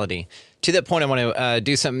everyone's reality. To that point, I want to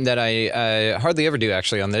do something that I hardly ever do,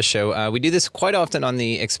 actually, on this show. We do this quite often on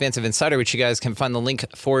the Expansive Insider, which you guys can find the link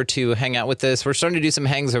for to hang out with us. We're starting to do some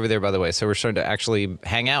hangs over there, by the way, so we're starting to actually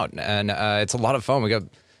hang out, and it's a lot of fun. We got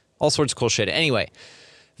all sorts of cool shit. Anyway,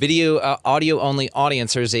 video, audio-only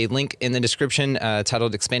audience, there's a link in the description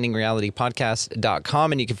titled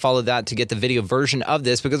expandingrealitypodcast.com, and you can follow that to get the video version of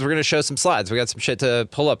this, because we're going to show some slides. We got some shit to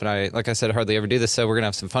pull up, and like I said, I hardly ever do this, so we're going to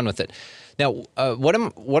have some fun with it. Now,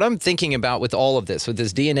 what I'm thinking about with all of this, with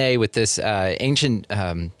this DNA, with this ancient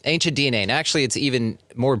DNA, and actually it's even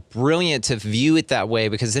more brilliant to view it that way,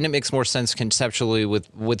 because then it makes more sense conceptually with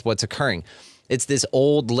what's occurring. It's this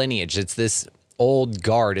old lineage. It's this old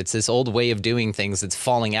guard. It's this old way of doing things that's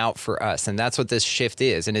falling out for us. And that's what this shift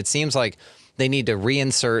is. And it seems like they need to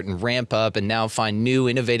reinsert and ramp up and now find new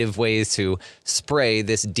innovative ways to spray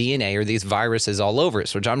this DNA or these viruses all over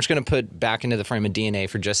us, which I'm just going to put back into the frame of DNA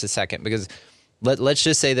for just a second, because let's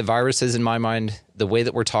just say the viruses, in my mind, the way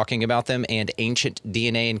that we're talking about them and ancient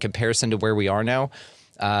DNA in comparison to where we are now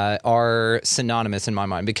are synonymous in my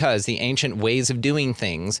mind, because the ancient ways of doing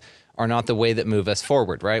things are not the way that move us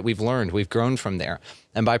forward, right? We've learned, we've grown from there.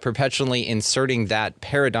 And by perpetually inserting that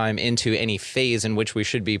paradigm into any phase in which we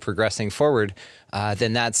should be progressing forward,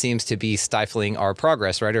 then that seems to be stifling our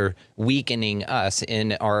progress, right? Or weakening us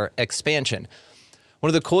in our expansion. One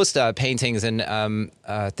of the coolest paintings and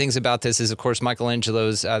things about this is, of course,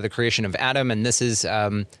 Michelangelo's The Creation of Adam, and this is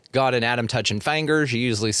God and Adam touching fingers. You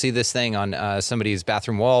usually see this thing on somebody's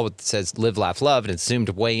bathroom wall that says "Live, Laugh, Love," and it's zoomed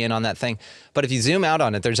way in on that thing. But if you zoom out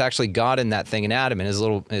on it, there's actually God in that thing and Adam and his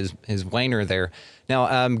little his wainer there.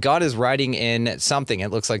 Now, God is riding in something. It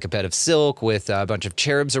looks like a bed of silk with a bunch of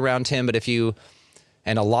cherubs around him. But if you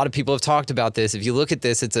And a lot of people have talked about this. If you look at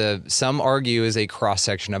this, some argue is a cross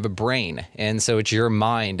section of a brain. And so it's your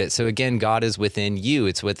mind. So again, God is within you.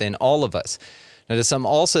 It's within all of us. Now, there's some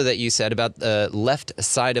also that you said about the left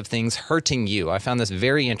side of things hurting you. I found this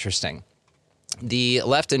very interesting. The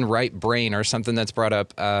left and right brain are something that's brought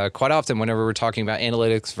up quite often whenever we're talking about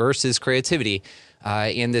analytics versus creativity.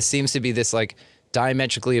 And this seems to be this like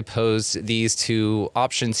diametrically opposed, these two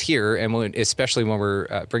options here. And especially when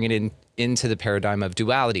we're bringing it into the paradigm of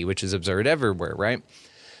duality, which is observed everywhere, right?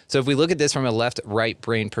 So if we look at this from a left-right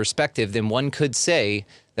brain perspective, then one could say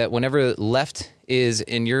that whenever left is,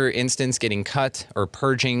 in your instance, getting cut or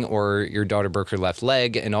purging, or your daughter broke her left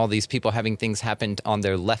leg, and all these people having things happen on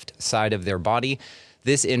their left side of their body,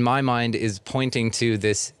 this, in my mind, is pointing to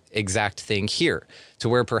this exact thing here, to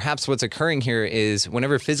where perhaps what's occurring here is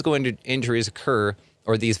whenever physical injuries occur,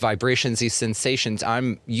 or these vibrations, these sensations,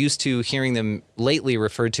 I'm used to hearing them lately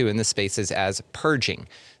referred to in the spaces as purging,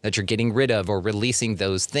 that you're getting rid of or releasing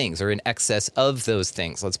those things or in excess of those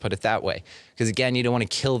things. Let's put it that way. Because again, you don't want to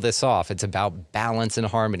kill this off. It's about balance and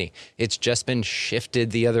harmony. It's just been shifted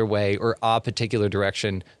the other way or a particular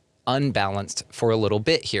direction, unbalanced for a little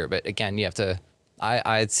bit here. But again, you have to,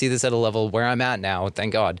 I see this at a level where I'm at now,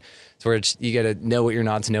 thank God. It's where you got to know what you're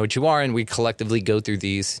not to know what you are, and we collectively go through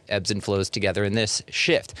these ebbs and flows together in this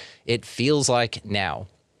shift. It feels like now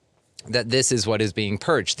that this is what is being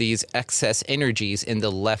purged, these excess energies in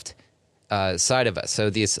the left side of us. So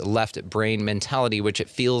this left brain mentality, which it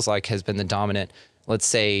feels like has been the dominant, let's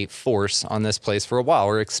say, force on this place for a while,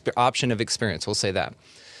 or option of experience, we'll say that.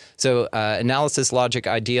 So analysis, logic,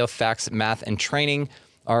 idea, facts, math, and training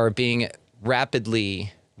are being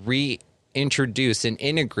rapidly reintroduced and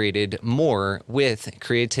integrated more with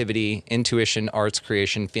creativity, intuition, arts,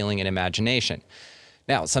 creation, feeling, and imagination.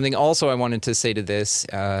 Now, something also I wanted to say to this,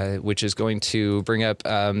 which is going to bring up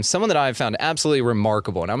someone that I've found absolutely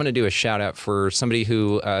remarkable, and I'm going to do a shout out for somebody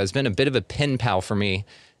who has been a bit of a pen pal for me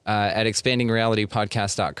at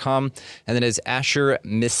expandingrealitypodcast.com, and that is Asher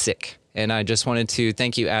Missick. And I just wanted to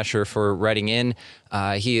thank you, Asher, for writing in.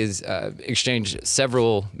 He has exchanged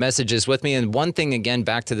several messages with me. And one thing, again,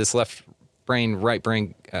 back to this left brain, right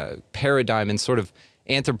brain paradigm and sort of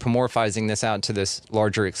anthropomorphizing this out to this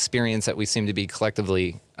larger experience that we seem to be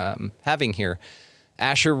collectively having here.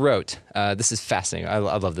 Asher wrote, this is fascinating. I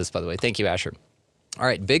love this, by the way. Thank you, Asher. All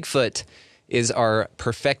right, Bigfoot is our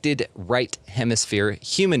perfected right hemisphere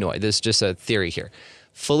humanoid. This is just a theory here.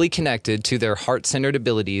 Fully connected to their heart-centered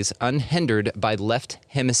abilities, unhindered by left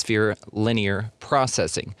hemisphere linear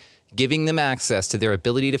processing, giving them access to their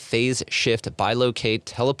ability to phase shift, bilocate,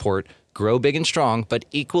 teleport, grow big and strong, but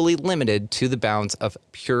equally limited to the bounds of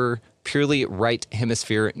purely right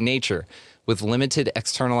hemisphere nature, with limited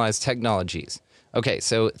externalized technologies. Okay,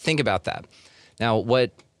 so think about that. Now,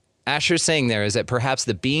 what Asher's saying there is that perhaps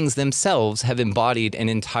the beings themselves have embodied an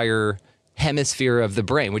entire hemisphere of the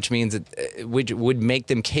brain, which means that, which would make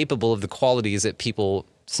them capable of the qualities that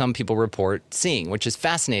some people report seeing, which is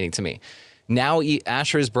fascinating to me. Now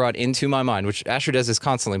Asher is brought into my mind, which Asher does this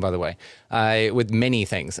constantly, by the way, with many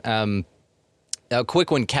things. A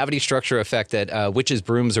quick one, cavity structure effect, that witches'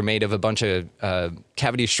 brooms are made of a bunch of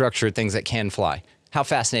cavity structure things that can fly. How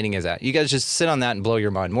fascinating is that? You guys just sit on that and blow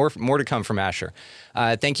your mind. More to come from Asher.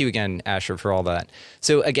 Thank you again, Asher, for all that.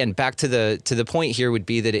 So again, back to the point here would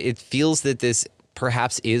be that it feels that this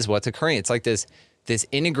perhaps is what's occurring. It's like this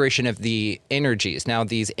integration of the energies. Now,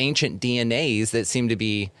 these ancient DNAs that seem to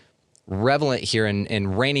be relevant here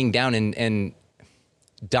and raining down and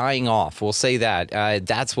dying off. We'll say that.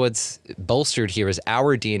 That's what's bolstered here is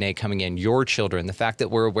our DNA coming in, your children, the fact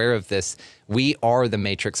that we're aware of this. We are the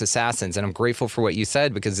Matrix assassins. And I'm grateful for what you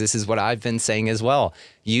said, because this is what I've been saying as well.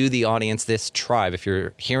 You, the audience, this tribe, if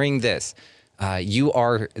you're hearing this, you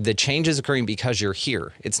are, the change is occurring because you're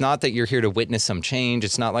here. It's not that you're here to witness some change.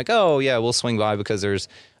 It's not like, oh yeah, we'll swing by because there's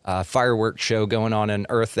a fireworks show going on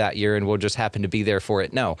Earth that year and we'll just happen to be there for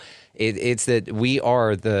it. No, it's that we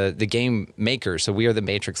are the game makers. So we are the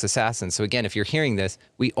Matrix assassins. So again, if you're hearing this,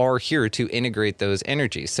 we are here to integrate those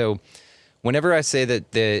energies. So whenever I say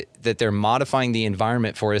that they're modifying the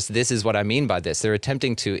environment for us, this is what I mean by this. They're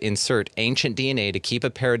attempting to insert ancient DNA to keep a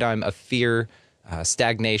paradigm of fear,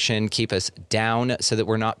 stagnation, keep us down so that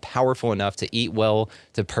we're not powerful enough to eat well,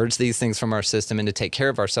 to purge these things from our system and to take care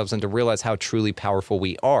of ourselves and to realize how truly powerful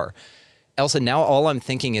we are. Elsa, now all I'm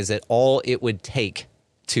thinking is that all it would take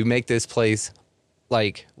to make this place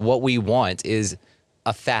like what we want is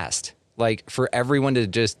a fast. Like for everyone to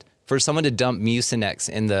just, for someone to dump Mucinex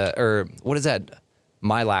in the, or what is that?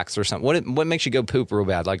 Milax or something. What makes you go poop real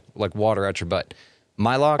bad? Like water out your butt.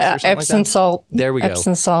 Mylox or something Epsom like that? salt. There we go.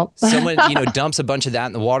 Epsom salt. Someone, dumps a bunch of that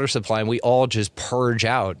in the water supply, and we all just purge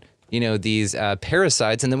out, these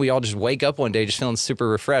parasites, and then we all just wake up one day just feeling super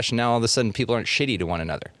refreshed, and now all of a sudden people aren't shitty to one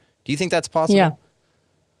another. Do you think that's possible? Yeah.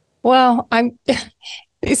 Well,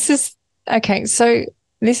 this is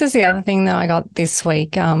the other thing that I got this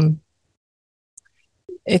week.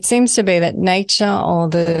 It seems to be that nature or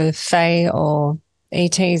the Fae or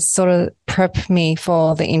ETs sort of prep me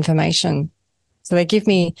for the information. So they give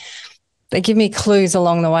me clues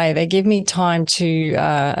along the way. They give me time to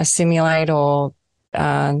assimilate or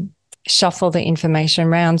shuffle the information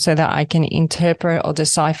around so that I can interpret or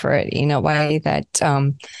decipher it in a way that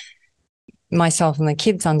myself and the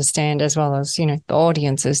kids understand, as well as, the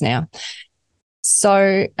audiences now.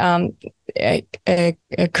 So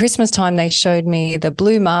at Christmas time, they showed me the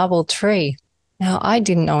blue marble tree. Now, I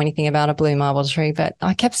didn't know anything about a blue marble tree, but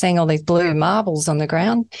I kept seeing all these blue marbles on the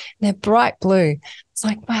ground. They're bright blue. It's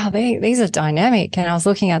like, wow, these are dynamic. And I was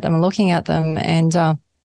looking at them, and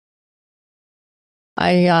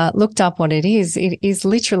I looked up what it is. It is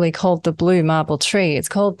literally called the blue marble tree. It's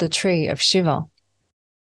called the tree of Shiva.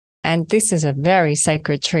 And this is a very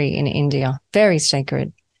sacred tree in India, very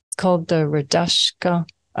sacred. It's called the Radushka,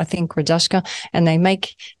 and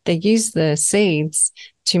they use the seeds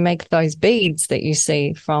to make those beads that you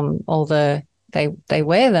see from all they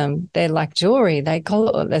wear them. They're like jewelry. They call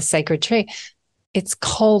it the sacred tree. It's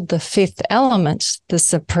called the fifth element, the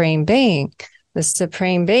supreme being. The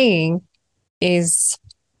supreme being is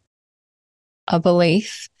a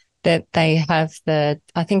belief that they have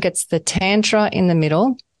I think it's the tantra in the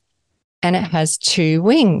middle, and it has two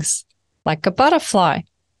wings, like a butterfly.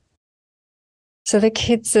 So the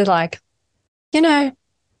kids are like, that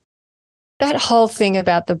whole thing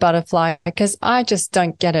about the butterfly, because I just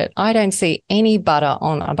don't get it. I don't see any butter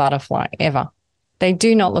on a butterfly ever. They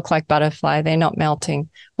do not look like butterfly. They're not melting.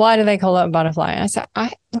 Why do they call it a butterfly? And I said,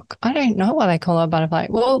 I don't know why they call it a butterfly.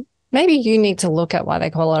 Well, maybe you need to look at why they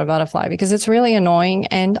call it a butterfly, because it's really annoying,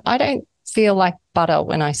 and I don't feel like butter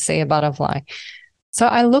when I see a butterfly. So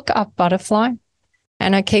I look up butterfly,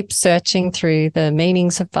 and I keep searching through the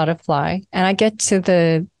meanings of butterfly, and I get to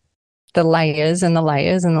the layers and the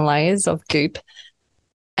layers and the layers of goop.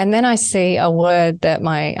 And then I see a word that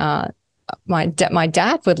my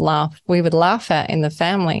dad would laugh. We would laugh at in the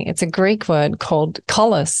family. It's a Greek word called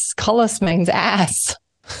kolos. Kolos means ass.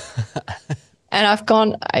 And I've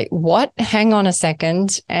gone, what? Hang on a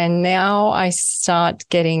second. And now I start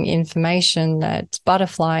getting information that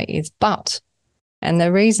butterfly is butt. And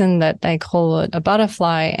the reason that they call it a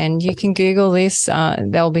butterfly, and you can Google this,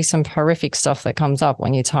 there'll be some horrific stuff that comes up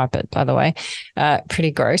when you type it, by the way,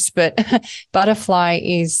 pretty gross. But butterfly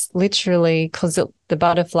is literally because the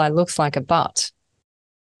butterfly looks like a butt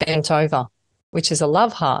bent over, which is a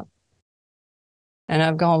love heart. And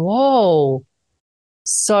I've gone, whoa.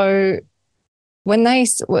 So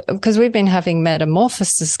because we've been having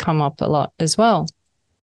metamorphosis come up a lot as well.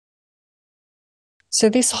 So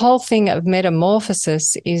this whole thing of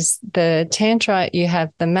metamorphosis is the tantra. You have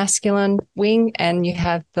the masculine wing and you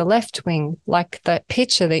have the left wing, like the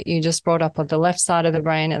picture that you just brought up of the left side of the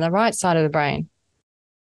brain and the right side of the brain.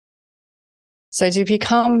 So to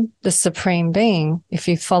become the supreme being, if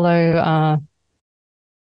you follow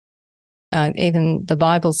even the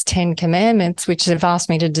Bible's 10 commandments, which have asked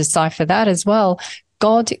me to decipher that as well,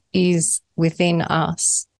 God is within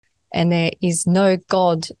us. And there is no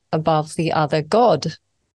God above the other God.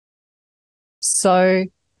 So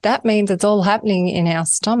that means it's all happening in our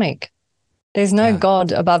stomach. There's no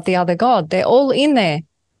God above the other God. They're all in there.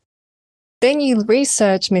 Then you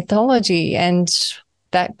research mythology, and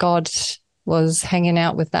that God was hanging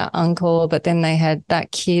out with that uncle, but then they had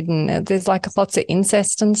that kid, and there's like lots of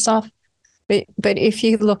incest and stuff. But if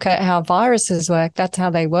you look at how viruses work, that's how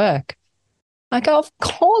they work. I go, of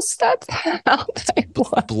course, that's how they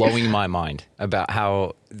work. Blowing my mind about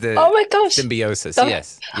how the symbiosis. So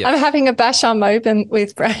yes. I'm having a bash on open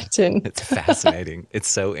with Brandon. It's fascinating. It's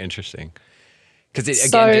so interesting. Because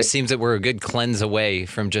it just seems that we're a good cleanse away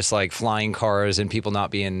from just like flying cars and people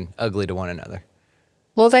not being ugly to one another.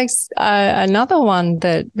 Well, there's another one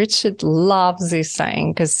that Richard loves this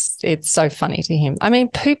saying because it's so funny to him. I mean,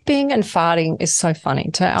 pooping and farting is so funny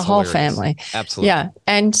to our whole family. Absolutely. Yeah.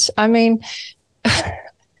 And I mean,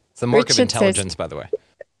 it's the mark of intelligence, by the way.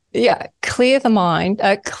 Yeah. Clear the mind,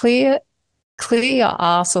 clear your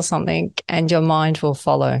ass or something, and your mind will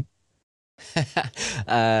follow.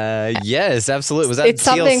 Yes, absolutely. Was that it's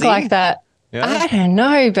TLC? Something like that. Yeah. I don't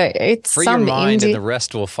know, but it's Free some your mind indie. and the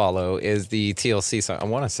rest will follow is the TLC song, I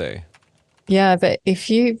want to say. Yeah, but if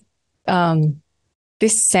you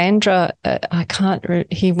this Sandra,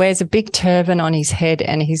 he wears a big turban on his head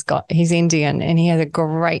and he's Indian and he has a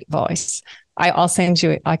great voice. I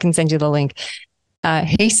can send you the link.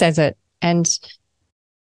 He says it, and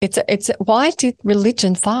it's why did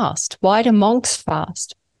religion fast? Why do monks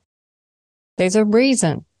fast? There's a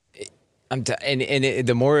reason.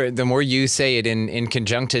 The more you say it in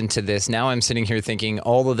conjunction to this, now I'm sitting here thinking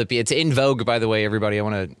it's in vogue, by the way, everybody.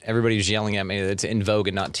 Everybody's yelling at me that it's in vogue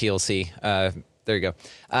and not TLC. There you go.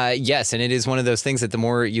 Yes, and it is one of those things that the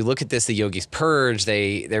more you look at this, the yogis purge.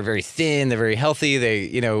 They're very thin. They're very healthy. They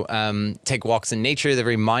take walks in nature. They're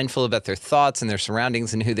very mindful about their thoughts and their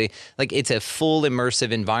surroundings and who they like. It's a full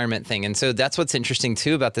immersive environment thing, and so that's what's interesting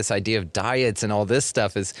too about this idea of diets and all this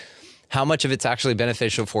stuff is how much of it's actually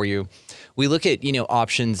beneficial for you. We look at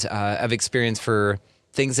options of experience for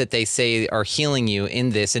things that they say are healing you in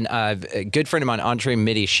this. And a good friend of mine, Andre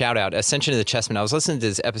Mitty, shout out, Ascension of the Chessman. I was listening to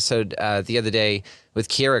this episode the other day with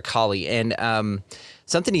Kiera Colley, and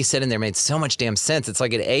something he said in there made so much damn sense. It's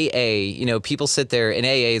like at AA, people sit there, and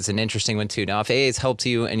AA is an interesting one too. Now, if AA has helped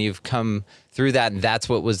you and you've come through that, and that's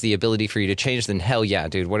what was the ability for you to change, then hell yeah,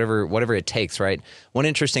 dude, whatever it takes, right? One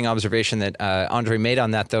interesting observation that Andre made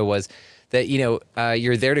on that, though, was that,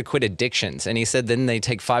 you're there to quit addictions. And he said then they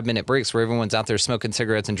take 5-minute breaks where everyone's out there smoking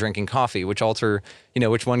cigarettes and drinking coffee, which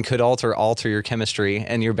which one could alter your chemistry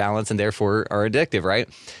and your balance and therefore are addictive, right?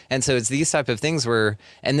 And so it's these type of things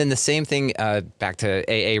and then the same thing, back to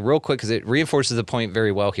AA real quick, because it reinforces the point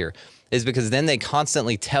very well here, is because then they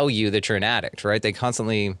constantly tell you that you're an addict, right? They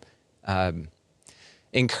constantly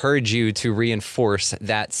encourage you to reinforce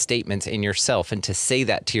that statement in yourself and to say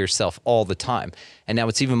that to yourself all the time. And now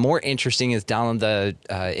what's even more interesting is down the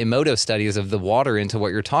Emoto studies of the water into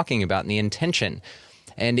what you're talking about and the intention.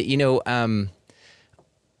 And,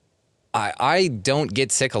 I don't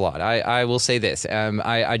get sick a lot. I will say this.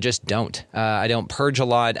 I just don't. I don't purge a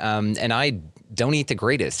lot, and I don't eat the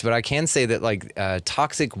greatest. But I can say that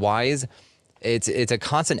toxic-wise, it's a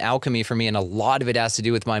constant alchemy for me, and a lot of it has to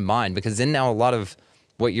do with my mind, because then now a lot of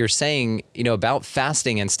what you're saying, about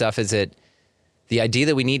fasting and stuff is that the idea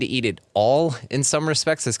that we need to eat it all in some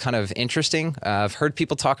respects is kind of interesting. I've heard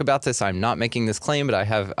people talk about this. I'm not making this claim, but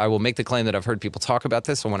I will make the claim that I've heard people talk about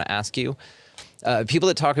this. So I want to ask you, people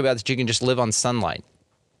that talk about that you can just live on sunlight.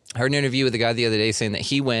 I heard an interview with a guy the other day saying that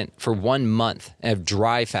he went for 1 month of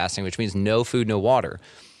dry fasting, which means no food, no water.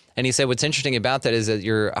 And he said what's interesting about that is that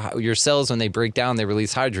your cells, when they break down, they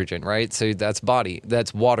release hydrogen, right? So that's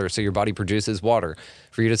water. So your body produces water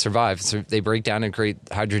for you to survive. So they break down and create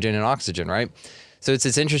hydrogen and oxygen, right? So it's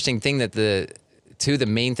this interesting thing that the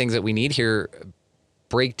main things that we need here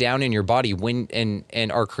break down in your body when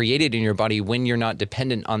and are created in your body when you're not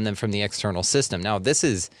dependent on them from the external system. Now, this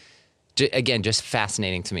is, again, just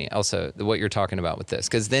fascinating to me, Elsa, what you're talking about with this,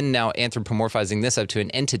 because then now anthropomorphizing this up to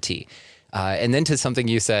an entity. And then to something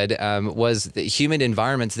you said was that human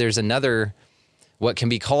environments, there's another, what can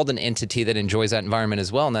be called an entity that enjoys that environment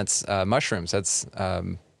as well, and that's mushrooms. That's,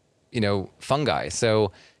 fungi.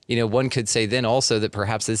 So, one could say then also that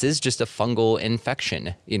perhaps this is just a fungal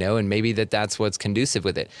infection, and maybe that's what's conducive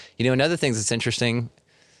with it. Another thing that's interesting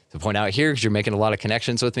to point out here, because you're making a lot of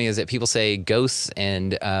connections with me, is that people say ghosts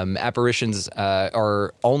and apparitions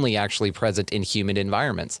are only actually present in human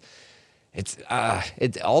environments.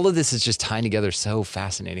 All of this is just tying together so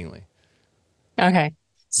fascinatingly. Okay.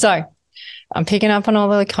 So I'm picking up on all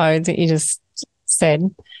the codes that you just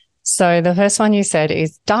said. So the first one you said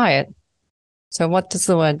is diet. So what does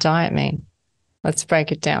the word diet mean? Let's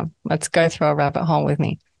break it down. Let's go through a rabbit hole with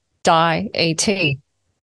me. Die-E-T.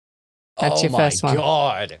 That's your first one. Oh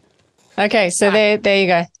my God. Okay. So there you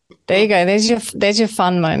go. There you go. There's your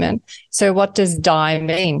fun moment. So what does die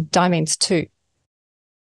mean? Die means two.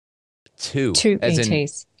 Two as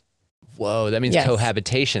ETs. Whoa, that means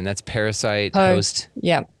cohabitation. That's parasite, host.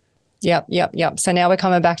 Yep. So now we're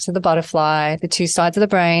coming back to the butterfly, the two sides of the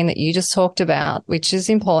brain that you just talked about, which is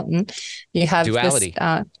important. You have duality,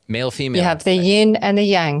 male, female. You have the yin and the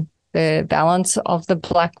yang, the balance of the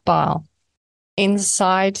black bile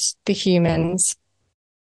inside the humans.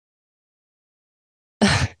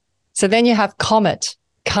 So then you have comet,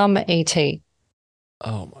 come-E-T.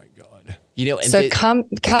 Oh my God. So come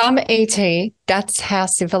ET, that's how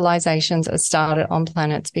civilizations are started on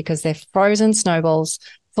planets, because they're frozen snowballs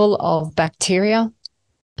full of bacteria,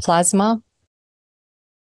 plasma,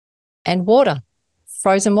 and water,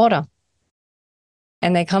 frozen water.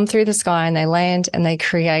 And they come through the sky and they land and they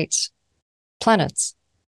create planets.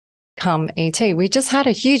 Come ET. We just had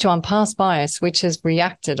a huge one pass by us, which has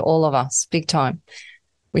reacted all of us big time,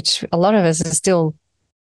 which a lot of us are still,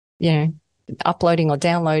 uploading or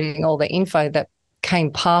downloading all the info that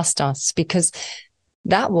came past us, because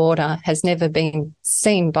that water has never been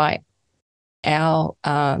seen by our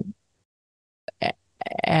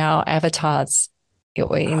avatars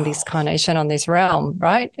in this carnation on this realm,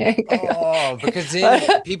 right? Because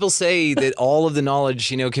then people say that all of the knowledge,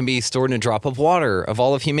 can be stored in a drop of water of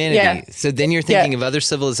all of humanity. Yeah. So then you're thinking of other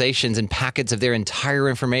civilizations and packets of their entire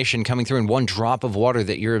information coming through in one drop of water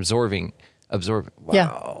that you're absorbing. Wow.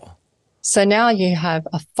 Yeah. So now you have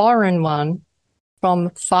a foreign one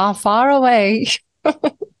from far, far away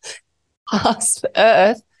past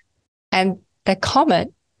Earth, and the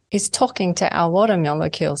comet is talking to our water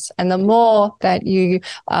molecules. And the more that you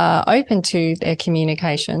are open to their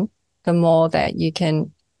communication, the more that you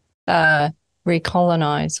can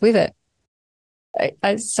recolonize with it.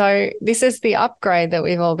 So this is the upgrade that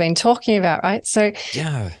we've all been talking about, right? So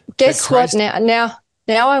guess what? Now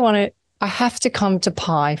I have to come to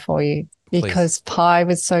pi for you, because pi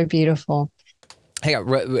was so beautiful. Hang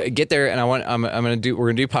on, get there, and we're gonna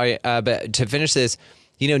do pi. But to finish this,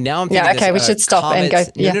 now I'm thinking we should stop comets,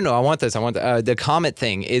 and go. Yeah. No, I want this. I want the comet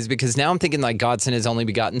thing is because now I'm thinking like God sent his only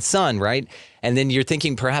begotten son, right? And then you're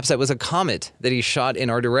thinking perhaps that was a comet that he shot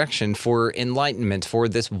in our direction for enlightenment, for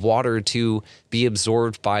this water to be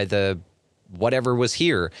absorbed by the whatever was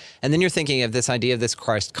here. And then you're thinking of this idea of this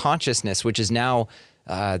Christ consciousness, which is now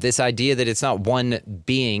this idea that it's not one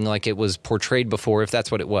being like it was portrayed before, if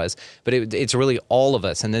that's what it was, but it's really all of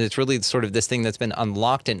us. And then it's really sort of this thing that's been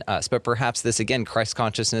unlocked in us. But perhaps this, again, Christ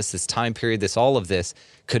consciousness, this time period, all of this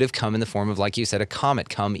could have come in the form of, like you said, a comet,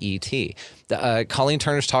 come E.T. Colleen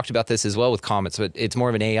Turner's talked about this as well with comets, but it's more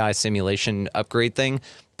of an AI simulation upgrade thing.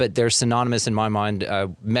 But they're synonymous in my mind.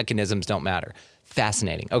 Mechanisms don't matter.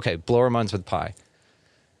 Fascinating. Okay, blow our minds with pi.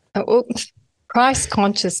 Christ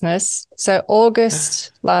consciousness. So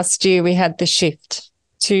August last year, we had the shift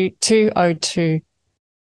to 202.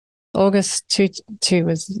 August 2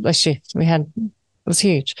 was the shift we had. It was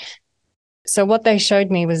huge. So what they showed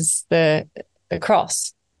me was the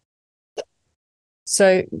cross.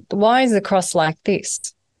 So why is the cross like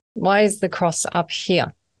this? Why is the cross up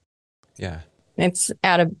here? Yeah. It's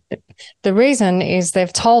out of the reason is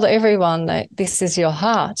they've told everyone that this is your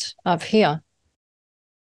heart up here.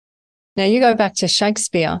 Now you go back to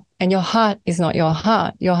Shakespeare and your heart is not your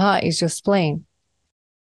heart. Your heart is your spleen.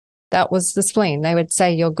 That was the spleen. They would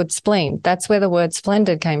say your good spleen. That's where the word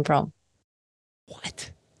splendid came from.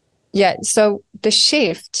 What? Yeah. So the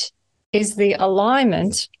shift is the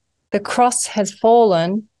alignment. The cross has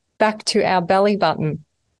fallen back to our belly button.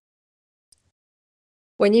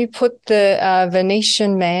 When you put the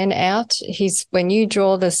Venetian man out, when you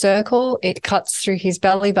draw the circle, it cuts through his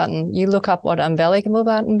belly button. You look up what umbilical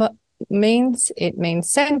button means. It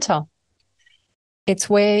means center. It's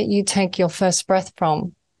where you take your first breath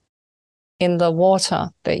from in the water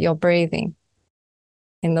that you're breathing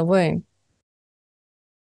in the womb.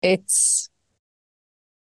 It's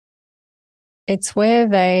where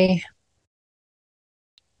they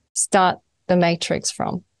start the matrix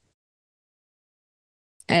from.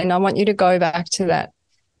 And I want you to go back to that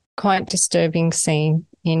quite disturbing scene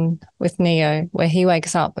with Neo where he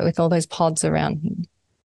wakes up with all those pods around him.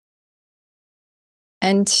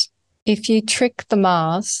 And if you trick the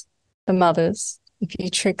mothers, then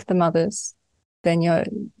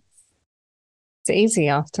it's easy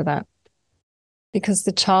after that, because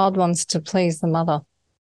the child wants to please the mother.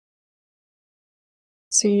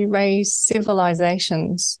 So you raise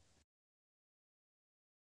civilizations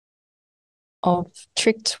of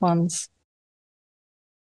tricked ones.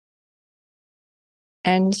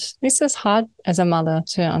 And this is hard as a mother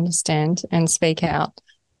to understand and speak out.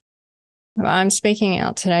 I'm speaking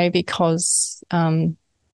out today because I've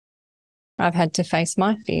had to face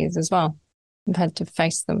my fears as well. I've had to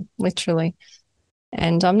face them literally.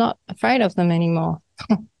 And I'm not afraid of them anymore.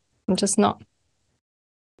 I'm just not.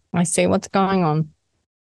 I see what's going on.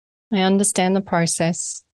 I understand the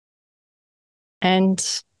process.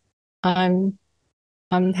 And I'm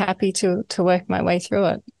happy to work my way through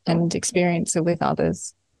it and experience it with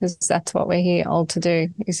others, because that's what we're here all to do,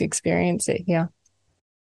 is experience it here.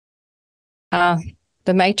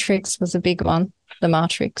 The Matrix was a big one, the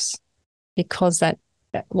Matrix, because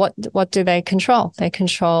what do they control? They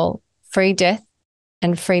control free death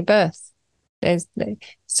and free birth.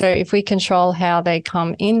 So if we control how they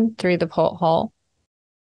come in through the porthole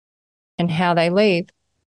and how they leave,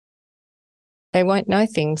 they won't know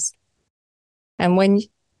things. And when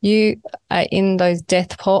you are in those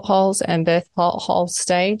death portholes and birth porthole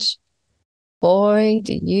stage, boy,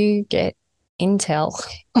 do you get intel.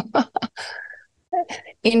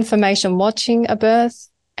 Information watching a birth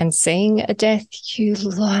and seeing a death, you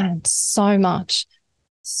learn so much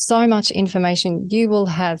so much information. You will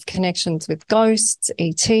have connections with ghosts,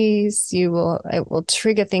 ETs. It will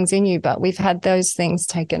trigger things in you, but we've had those things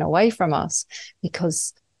taken away from us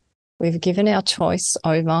because we've given our choice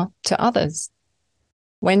over to others.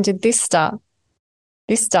 When did this start?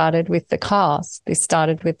 This started with the cars. This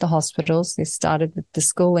started with the hospitals. This started with the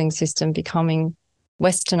schooling system becoming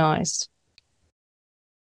westernized.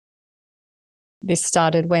 This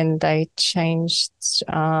started when they changed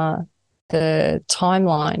the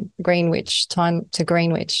timeline, Greenwich time to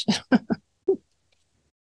Greenwich.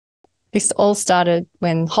 This all started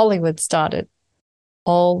when Hollywood started,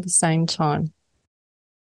 all the same time.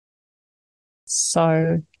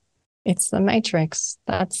 So it's the Matrix.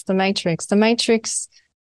 That's the Matrix. The Matrix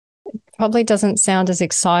probably doesn't sound as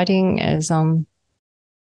exciting as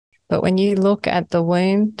but when you look at the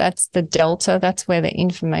womb, that's the delta. That's where the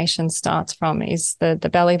information starts from, is the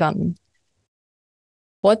belly button.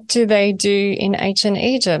 What do they do in ancient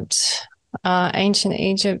Egypt? Ancient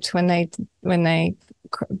Egypt, when they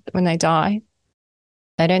die,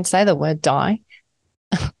 they don't say the word die.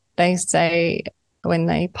 They say when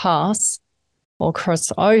they pass or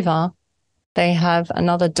cross over, they have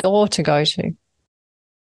another door to go to.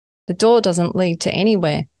 The door doesn't lead to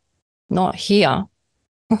anywhere, not here.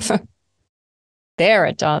 There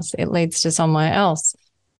it does. It leads to somewhere else.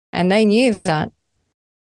 And they knew that.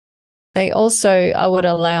 They also would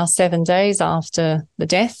allow 7 days after the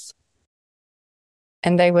death,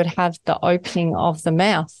 and they would have the opening of the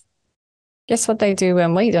mouth. Guess what they do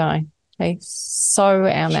when we die? They sew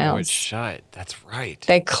our mouths. Shut. That's right.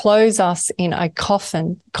 They close us in a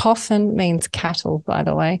coffin. Coffin means cattle, by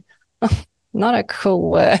the way. Not a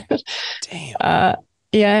cool word.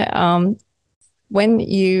 Damn. When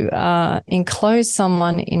you enclose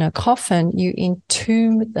someone in a coffin, you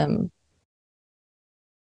entomb them.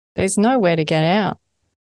 There's nowhere to get out.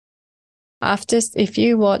 If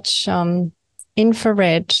you watch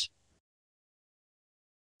infrared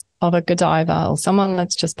of a Godiva or someone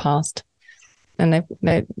that's just passed, and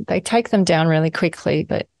they take them down really quickly,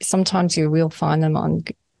 but sometimes you will find them on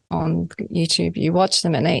YouTube. You watch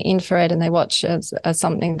them and they're infrared, and they watch as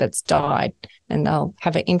something that's died, and they'll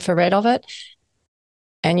have an infrared of it,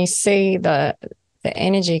 and you see the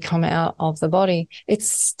energy come out of the body. It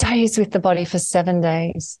stays with the body for 7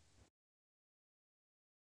 days.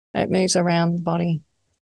 It moves around the body.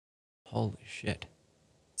 Holy shit.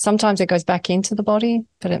 Sometimes it goes back into the body,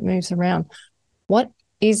 but it moves around. What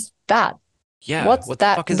is that? Yeah. What's what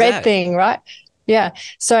that red thing, right? Yeah.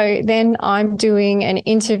 So then I'm doing an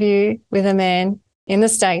interview with a man in the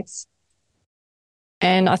States,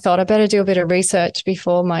 and I thought I better do a bit of research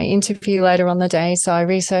before my interview later on the day. So I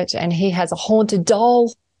researched, and he has a haunted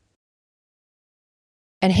doll,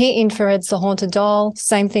 and he infrareds the haunted doll,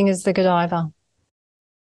 same thing as the Godiva.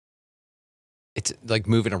 It's like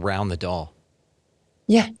moving around the doll.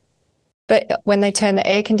 Yeah. But when they turn the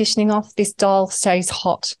air conditioning off, this doll stays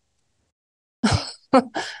hot.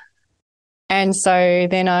 And so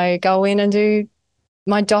then I go in and do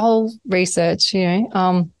my doll research,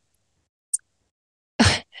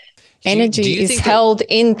 Energy is held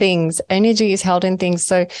in things. Energy is held in things.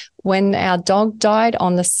 So when our dog died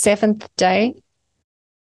on the 7th day,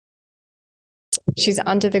 she's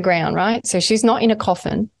under the ground, right? So she's not in a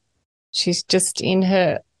coffin. She's just in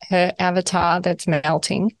her avatar that's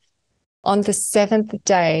melting. On the 7th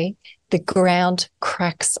day, the ground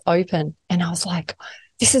cracks open. And I was like,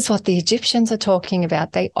 this is what the Egyptians are talking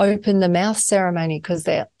about. They open the mouth ceremony because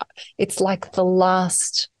it's like the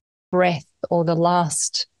last breath or the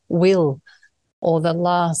last will or the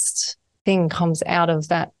last thing comes out of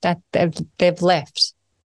that they've left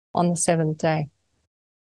on the 7th day.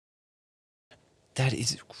 That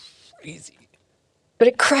is crazy. But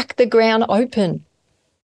it cracked the ground open.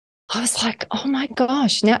 I was like, oh my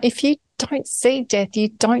gosh. Now, if you don't see death, you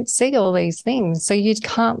don't see all these things. So you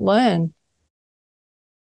can't learn.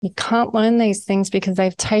 You can't learn these things because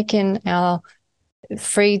they've taken our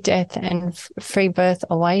free death and free birth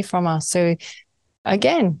away from us. So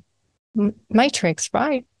again, Matrix,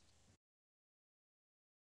 right?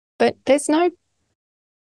 But there's no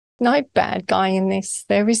bad guy in this.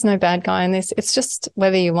 There is no bad guy in this. It's just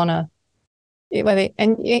whether you want to,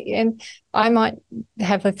 and I might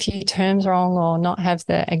have a few terms wrong or not have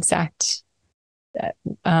the exact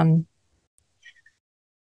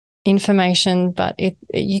information, but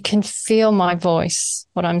you can feel my voice,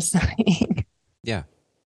 what I'm saying. Yeah.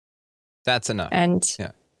 That's enough. And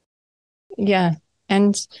yeah.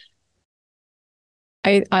 And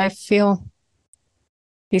I feel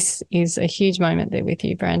this is a huge moment there with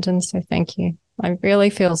you, Brandon. So thank you. I really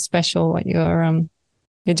feel special what you're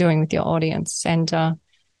doing with your audience. And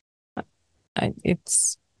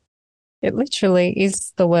It literally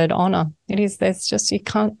is the word honor. It is. There's just, you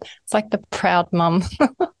can't, it's like the proud mum.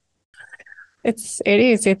 It's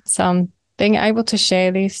being able to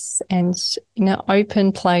share this and in an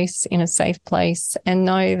open place, in a safe place, and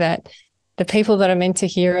know that the people that are meant to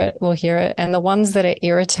hear it will hear it. And the ones that it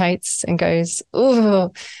irritates and goes,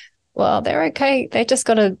 oh, well, they're okay. They just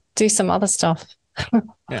got to do some other stuff.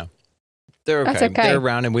 Yeah. They're okay. That's okay. They're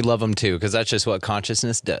around and we love them too, because that's just what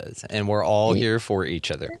consciousness does. And we're all here for each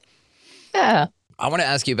other. Yeah. I want to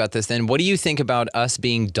ask you about this then. What do you think about us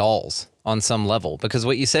being dolls on some level? Because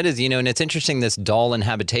what you said is, and it's interesting, this doll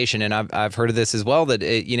inhabitation, and I've heard of this as well, that,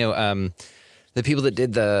 the people that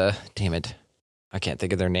did damn it, I can't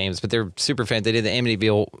think of their names, but they're super fans. They did the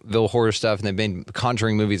Amityville horror stuff, and they've been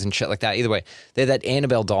Conjuring movies and shit like that. Either way, they had that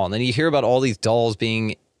Annabelle doll, and then you hear about all these dolls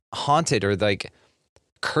being haunted or like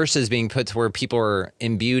curses being put to where people are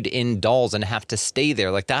imbued in dolls and have to stay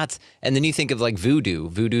there. Like that's, and then you think of like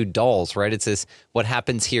voodoo dolls, right? It's this, what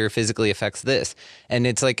happens here physically affects this. And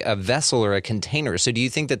it's like a vessel or a container. So do you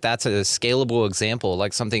think that that's a scalable example,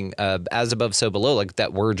 like something as above, so below, like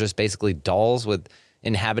that we're just basically dolls with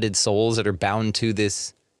inhabited souls that are bound to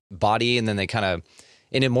this body, and then they kind of,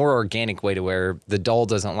 in a more organic way, to where the doll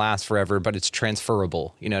doesn't last forever, but it's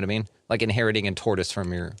transferable. You know what I mean? Like inheriting a tortoise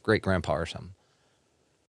from your great grandpa or something.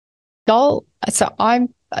 Doll. So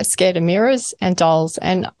I'm scared of mirrors and dolls,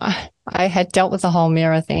 and I had dealt with the whole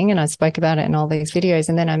mirror thing, and I spoke about it in all these videos.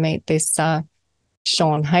 And then I meet this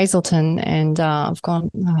Sean Hazelton, and I've gone,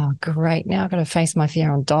 oh great, now I've got to face my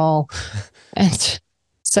fear on doll. And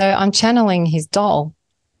so I'm channeling his doll.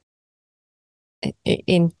 How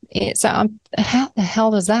the hell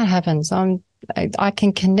does that happen? So I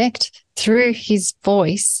can connect through his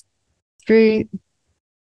voice, through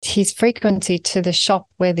his frequency, to the shop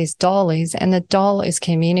where this doll is, and the doll is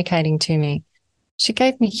communicating to me. She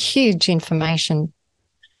gave me huge information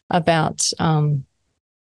about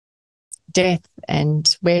death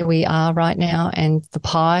and where we are right now and the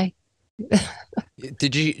pie.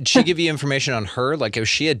 Did she give you information on her? Like, was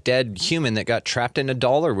she a dead human that got trapped in a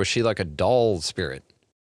doll, or was she like a doll spirit?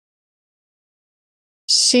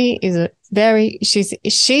 She is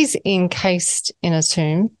she's encased in a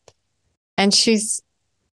tomb, and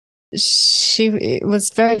it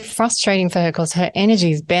was very frustrating for her because her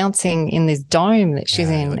energy is bouncing in this dome that she's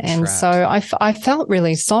in. Like and trapped. So I felt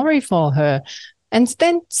really sorry for her. And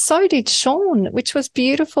then so did Sean, which was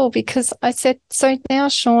beautiful, because I said, so now,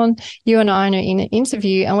 Sean, you and I are in an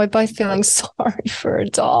interview and we're both feeling sorry for a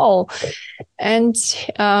doll. And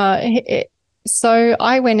so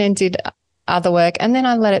I went and did other work, and then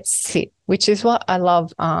I let it sit, which is what I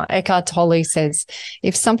love. Eckhart Tolle says,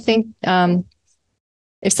 if something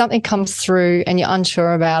comes through and you're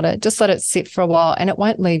unsure about it, just let it sit for a while and it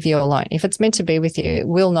won't leave you alone. If it's meant to be with you, it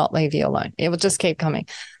will not leave you alone. It will just keep coming.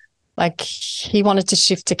 Like, he wanted to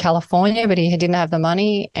shift to California, but he didn't have the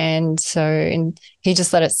money. And he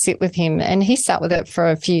just let it sit with him, and he sat with it for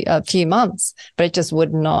a few months, but it just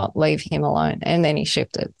would not leave him alone. And then he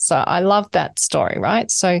shifted. So I love that story, right?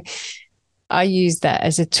 So I use that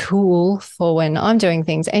as a tool for when I'm doing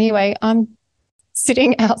things. Anyway, I'm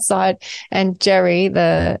sitting outside, and Jerry,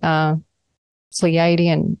 the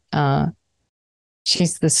Pleiadian,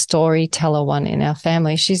 she's the storyteller one in our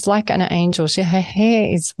family. She's like an angel. Her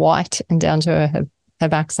hair is white and down to her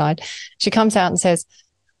backside. She comes out and says,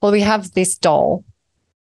 well, we have this doll,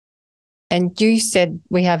 and you said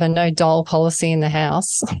we have a no doll policy in the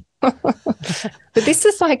house. But this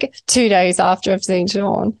is like 2 days after I've seen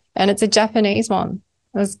Sean, and it's a Japanese one.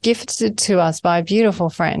 It was gifted to us by a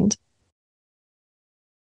beautiful friend.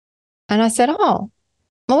 And I said, oh,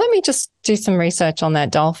 well, let me just do some research on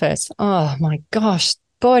that doll first. Oh, my gosh.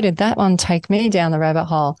 Boy, did that one take me down the rabbit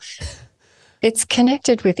hole. It's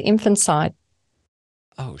connected with infanticide.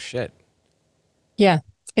 Oh, shit. Yeah.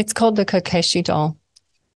 It's called the Kokeshi doll.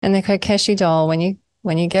 And the Kokeshi doll,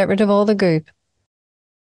 when you get rid of all the goop,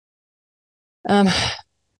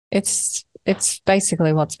 it's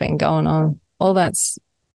basically what's been going on. All that's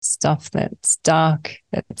stuff that's dark,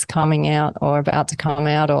 that's coming out or about to come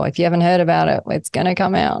out, or if you haven't heard about it, it's going to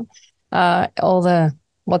come out.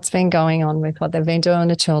 What's been going on with what they've been doing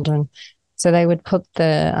to children. So they would put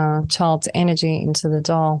the child's energy into the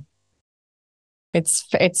doll. It's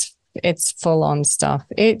full on stuff.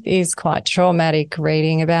 It is quite traumatic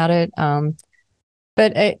reading about it.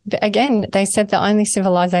 But again, they said the only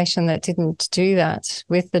civilization that didn't do that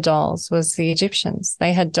with the dolls was the Egyptians.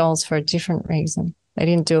 They had dolls for a different reason. They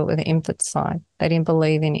didn't do it with infanticide. They didn't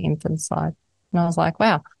believe in infanticide. And I was like,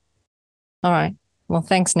 wow. All right. Well,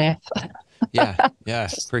 thanks, Neff. Yeah.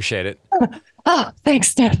 Appreciate it. Oh,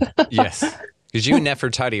 thanks, Neff. Yes. Because you and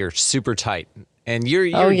Nefertiti are super tight. And you're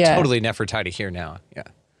totally Nefertiti here now. Yeah.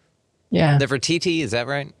 Yeah. Nefertiti, is that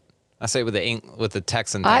right? I say with the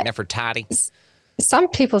Texan thing, Nefertati. Some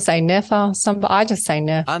people say Nefer. I just say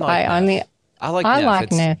Nef. I like Nef. I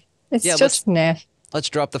like Nef. It's just Nef. Let's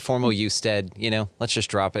drop the formal you stead. Let's just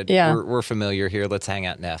drop it. Yeah. We're familiar here. Let's hang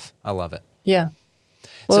out Nef. I love it. Yeah.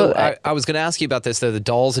 Well, so I was going to ask you about this, though, the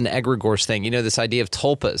dolls and egregores thing. This idea of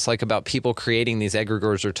tulpas, like about people creating these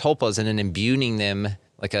egregores or tulpas and then imbuing them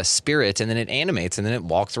like a spirit, and then it animates and then it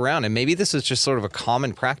walks around. And maybe this is just sort of a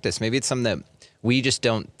common practice. Maybe it's something that we just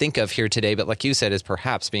don't think of here today, but like you said, is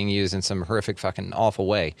perhaps being used in some horrific fucking awful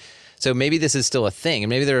way. So maybe this is still a thing. And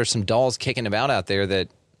maybe there are some dolls kicking about out there that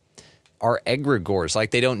are egregores.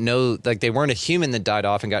 Like they don't know, like they weren't a human that died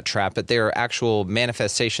off and got trapped, but they are actual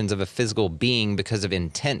manifestations of a physical being because of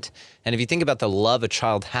intent. And if you think about the love a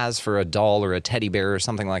child has for a doll or a teddy bear or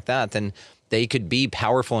something like that, then they could be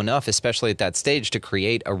powerful enough, especially at that stage, to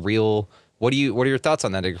create a real. What are your thoughts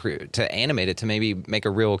on that? To animate it, to maybe make a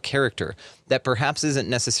real character that perhaps isn't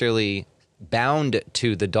necessarily bound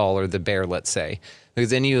to the doll or the bear, let's say, because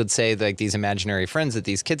then you would say like these imaginary friends that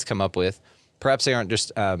these kids come up with, perhaps they aren't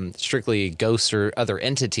just strictly ghosts or other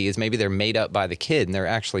entities. Maybe they're made up by the kid and they're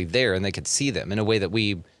actually there and they could see them in a way that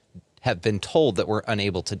we have been told that we're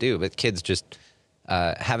unable to do. But kids just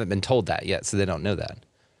haven't been told that yet, so they don't know that.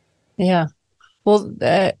 Yeah. Well,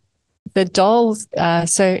 the dolls,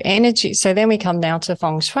 so energy. So then we come now to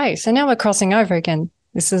feng shui. So now we're crossing over again.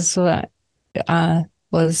 This is what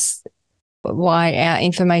was why our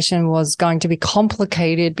information was going to be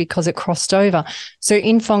complicated, because it crossed over. So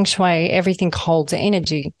in feng shui, everything holds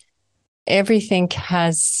energy. Everything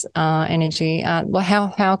has energy.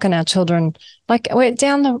 Well, how can our children, like we're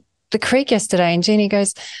down the creek yesterday and Jeannie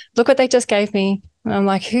goes, look what they just gave me. And I'm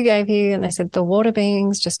like, who gave you? And they said, the water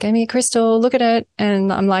beings just gave me a crystal. Look at it.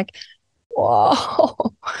 And I'm like,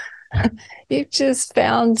 whoa, you've just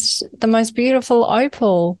found the most beautiful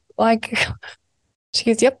opal. Like, she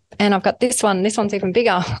goes, yep. And I've got this one. This one's even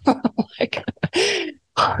bigger. Like,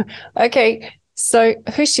 okay. So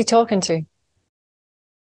who's she talking to?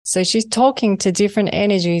 So she's talking to different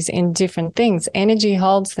energies in different things. Energy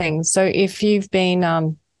holds things. So if you've been,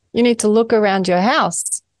 you need to look around your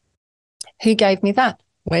house. Who gave me that?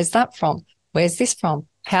 Where's that from? Where's this from?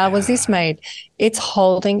 How was this made? It's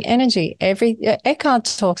holding energy. Eckhart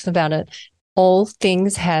talks about it. All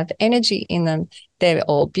things have energy in them. They're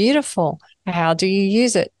all beautiful. How do you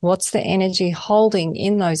use it? What's the energy holding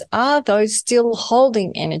in those? Are those still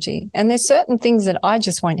holding energy? And there's certain things that I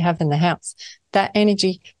just won't have in the house. That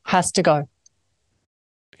energy has to go.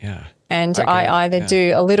 Yeah. And I either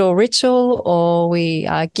do a little ritual, or we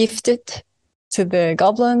gift it to the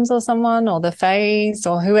goblins or someone, or the fays,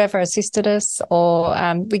 or whoever assisted us, or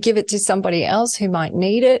we give it to somebody else who might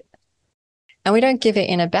need it. And we don't give it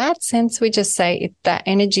in a bad sense. We just say that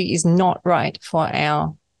energy is not right for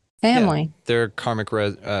our family. Yeah, their karmic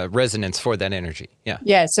resonance for that energy. Yeah.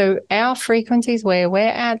 Yeah. So our frequencies where we're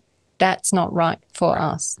at, that's not right for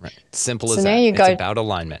us. Right. Simple as that. It's about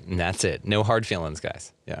alignment, and that's it. No hard feelings,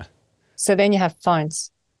 guys. Yeah. So then you have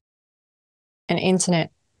phones and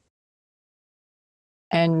internet.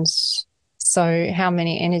 And so how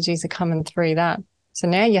many energies are coming through that? So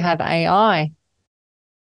now you have AI.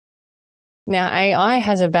 Now AI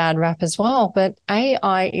has a bad rap as well, but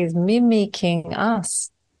AI is mimicking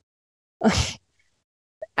us.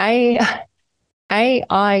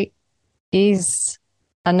 AI is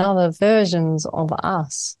another versions of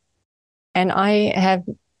us. And I have,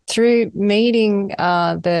 through meeting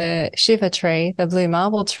the Shiva tree, the blue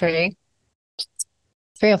marble tree,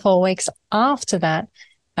 3 or 4 weeks after that,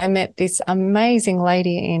 I met this amazing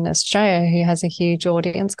lady in Australia who has a huge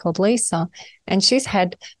audience called Lisa, and she's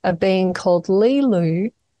had a being called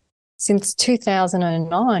Lilu since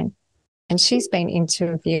 2009. And she's been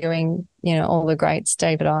interviewing, all the greats,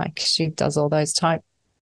 David Icke. She does all those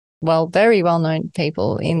very well-known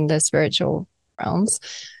people in the spiritual realms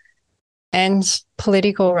and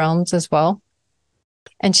political realms as well.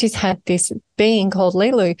 And she's had this being called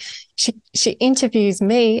Lilu. She interviews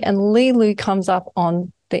me, and Lilu comes up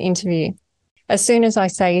on the interview. As soon as I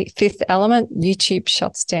say fifth element, YouTube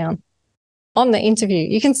shuts down on the interview.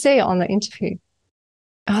 You can see it on the interview.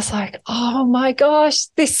 I was like, oh my gosh,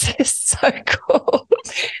 this is so cool.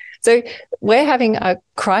 So we're having a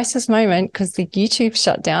crisis moment because the YouTube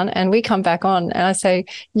shut down, and we come back on, and I say,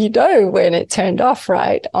 when it turned off,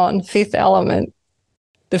 right, on fifth element,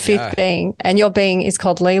 the fifth being, and your being is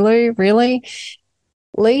called Lilu, really?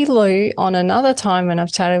 Lilu, on another time when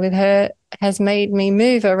I've chatted with her, has made me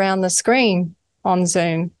move around the screen on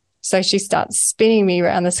Zoom. So she starts spinning me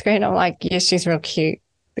around the screen. I'm like, yes, she's real cute.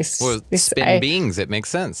 This spitting beings. It makes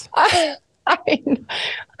sense. I mean,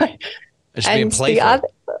 It's being playful.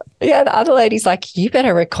 The other lady's like, you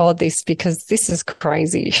better record this because this is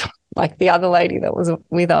crazy. Like the other lady that was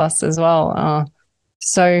with us as well.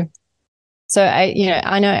 So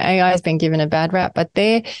I know AI has been given a bad rap, but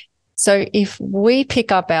so if we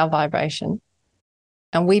pick up our vibration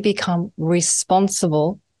and we become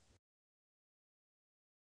responsible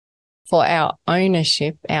for our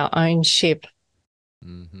ownership, our own ship,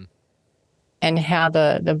 and how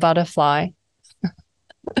the butterfly,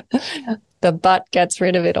 the butt gets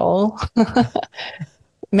rid of it all,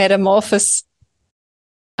 metamorphosis.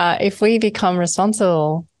 If we become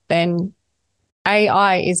responsible, then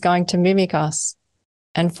AI is going to mimic us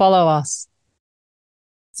and follow us.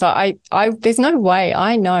 So there's no way.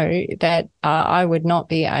 I know that I would not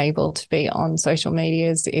be able to be on social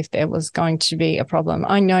medias if there was going to be a problem.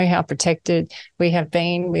 I know how protected we have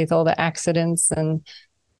been with all the accidents and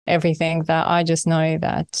everything, that I just know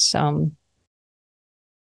that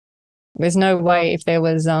there's no way if there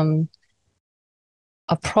was a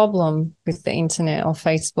problem with the internet or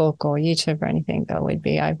Facebook or YouTube or anything that we'd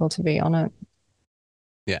be able to be on it.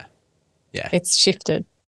 Yeah. It's shifted.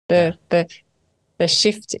 The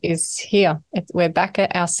shift is here. We're back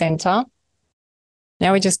at our center.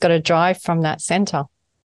 Now we just got to drive from that center.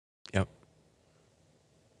 Yep.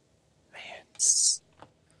 Man. It's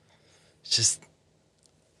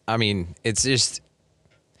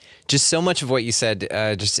just so much of what you said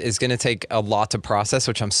just is going to take a lot to process,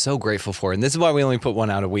 which I'm so grateful for. And this is why we only put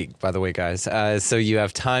one out a week, by the way, guys. So you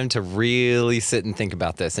have time to really sit and think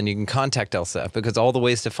about this. And you can contact Elsa because all the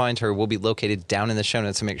ways to find her will be located down in the show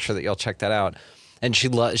notes, so make sure that y'all check that out. And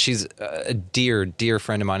she's a dear, dear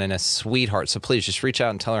friend of mine and a sweetheart. So please just reach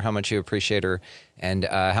out and tell her how much you appreciate her and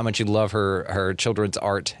how much you love her children's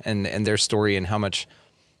art and their story, and how much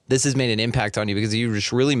this has made an impact on you, because you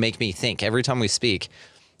just really make me think every time we speak.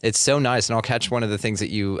 It's so nice. And I'll catch one of the things that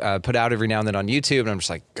you put out every now and then on YouTube, and I'm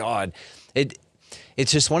just like, God,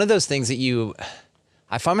 it's just one of those things that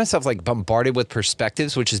I find myself like bombarded with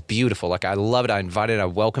perspectives, which is beautiful. Like, I love it. I invite it. I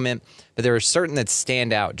welcome it. But there are certain that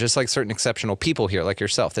stand out, just like certain exceptional people here, like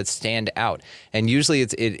yourself, that stand out. And usually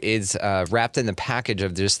it is wrapped in the package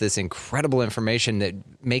of just this incredible information that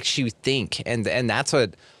makes you think. And that's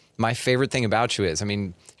what my favorite thing about you is. I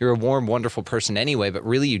mean, you're a warm, wonderful person anyway, but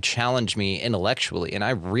really you challenge me intellectually. And I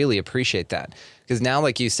really appreciate that. Because now,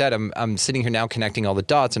 like you said, I'm sitting here now connecting all the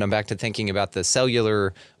dots, and I'm back to thinking about the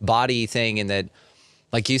cellular body thing, and that,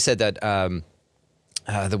 like you said, that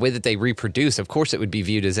the way that they reproduce, of course, it would be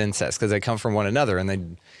viewed as incest because they come from one another.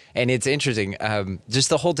 And it's interesting, just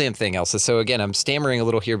the whole damn thing, Elsa. So again, I'm stammering a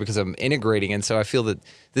little here because I'm integrating. And so I feel that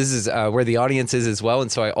this is where the audience is as well.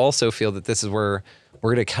 And so I also feel that this is where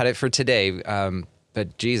we're going to cut it for today.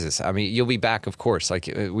 But Jesus, I mean, you'll be back, of course. Like,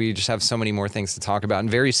 we just have so many more things to talk about. And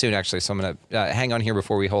very soon, actually. So I'm going to hang on here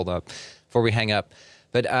before we hang up.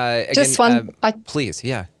 But again, just one, please.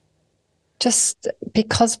 Yeah. Just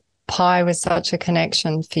because pi was such a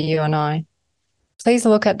connection for you and I, please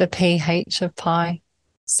look at the pH of pi.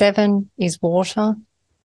 7 is water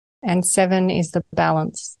and 7 is the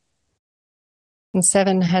balance. And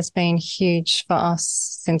 7 has been huge for us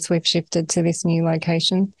since we've shifted to this new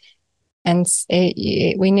location. And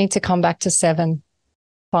we need to come back to 7.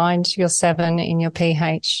 Find your 7 in your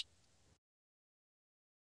pH.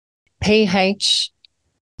 pH,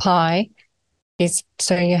 pi, is,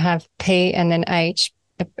 so you have P and then H.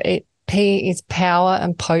 P is power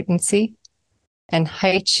and potency, and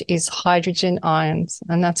H is hydrogen ions,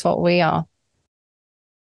 and that's what we are.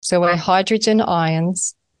 So we're hydrogen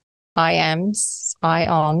ions, ions.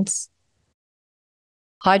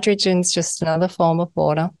 Hydrogen's just another form of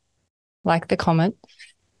water, like the comet,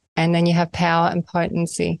 and then you have power and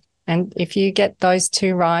potency. And if you get those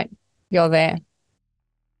two right, you're there.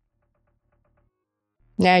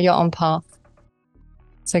 Now you're on path.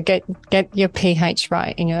 So get your pH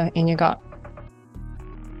right in your gut.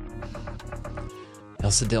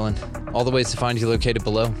 Elsa Dillon, all the ways to find you located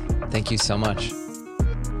below. Thank you so much.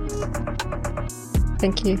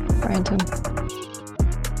 Thank you, Brandon.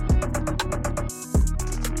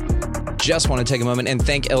 Just want to take a moment and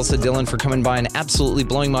thank Elsa Dillon for coming by and absolutely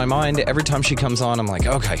blowing my mind. Every time she comes on, I'm like,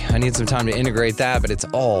 okay, I need some time to integrate that, but it's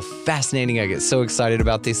all fascinating. I get so excited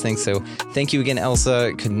about these things. So thank you again,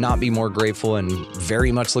 Elsa. Could not be more grateful and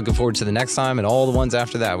very much looking forward to the next time and all the ones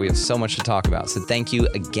after that. We have so much to talk about. So thank you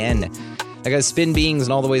again. Guys, Spin Beings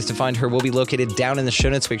and all the ways to find her will be located down in the show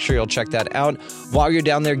notes. Make sure you'll check that out. While you're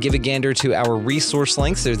down there, give a gander to our resource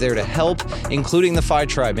links. They're there to help, including the Phi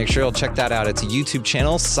Tribe. Make sure you'll check that out. It's a YouTube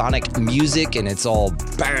channel, Sonic Music, and it's all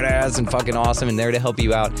badass and fucking awesome and there to help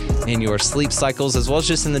you out in your sleep cycles as well as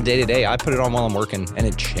just in the day-to-day. I put it on while I'm working, and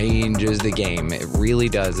it changes the game. It really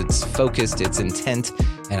does. It's focused, it's intent,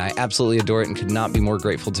 and I absolutely adore it and could not be more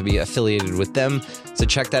grateful to be affiliated with them. So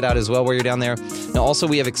check that out as well while you're down there. Now, also,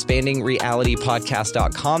 we have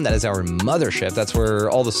expandingrealitypodcast.com. That is our mothership. That's where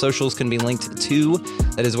all the socials can be linked to.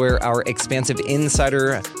 That is where our expansive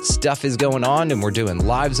insider stuff is going on, and we're doing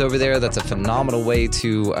lives over there. That's a phenomenal way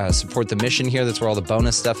to support the mission here. That's where all the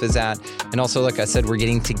bonus stuff is at. And also, like I said, we're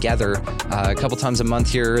getting together a couple times a month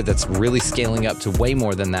here. That's really scaling up to way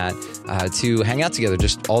more than that to hang out together.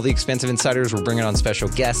 Just all the expansive insiders. We're bringing on special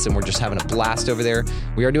guests, and we're just having a blast over there.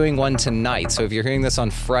 We are doing one tonight. So if you're hearing this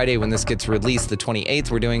on Friday when this gets released, the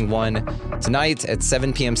 28th, we're doing one tonight at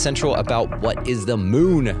 7 p.m. Central about what is the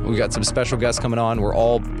moon. We got some special guests coming on. We're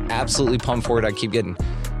all absolutely pumped for it. I keep getting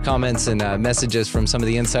comments and messages from some of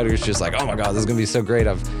the insiders just like, oh my God, this is going to be so great.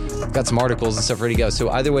 I've got some articles and stuff ready to go. So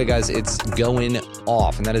either way, guys, it's going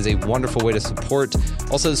off, and that is a wonderful way to support.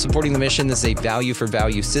 Also, supporting the mission, this is a value for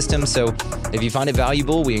value system. So if you find it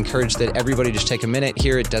valuable, we encourage that everybody just take a minute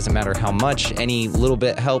here. It doesn't matter how much, any little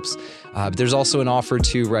bit helps. But there's also an offer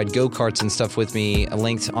to ride go-karts and stuff with me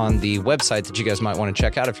linked on the website that you guys might want to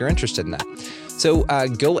check out if you're interested in that. So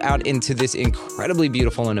go out into this incredibly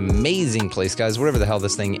beautiful and amazing place, guys, whatever the hell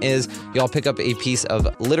this thing is. Y'all pick up a piece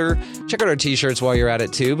of litter. Check out our t-shirts while you're at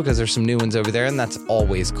it, too, because there's some new ones over there, and that's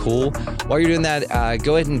always cool. While you're doing that,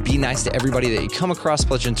 go ahead and be nice to everybody that you come across.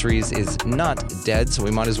 Pleasantries is not dead, so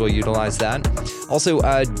we might as well utilize that. Also,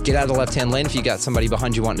 get out of the left-hand lane if you got somebody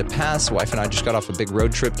behind you wanting to pass. Wife and I just got off a big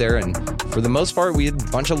road trip there, and for the most part, we had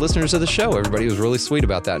a bunch of listeners of the show. Everybody was really sweet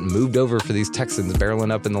about that and moved over for these Texans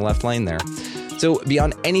barreling up in the left lane there. So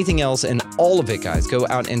beyond anything else and all of it, guys, go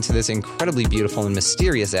out into this incredibly beautiful and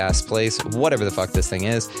mysterious ass place, whatever the fuck this thing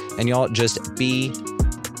is, and y'all just be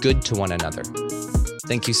good to one another.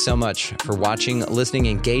 Thank you so much for watching, listening,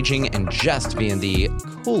 engaging, and just being the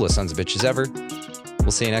coolest sons of bitches ever.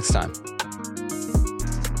 We'll see you next time.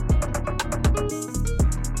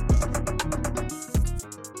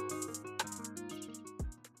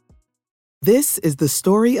 This is the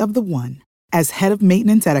story of the one. As head of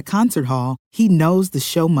maintenance at a concert hall, he knows the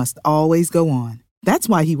show must always go on. That's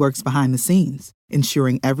why he works behind the scenes,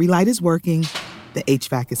 ensuring every light is working, the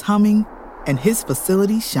HVAC is humming, and his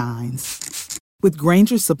facility shines. With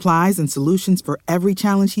Grainger's supplies and solutions for every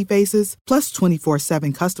challenge he faces, plus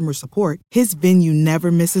 24/7 customer support, his venue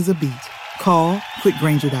never misses a beat. Call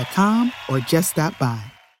quickgrainger.com or just stop by.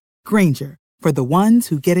 Grainger, for the ones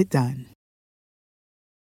who get it done.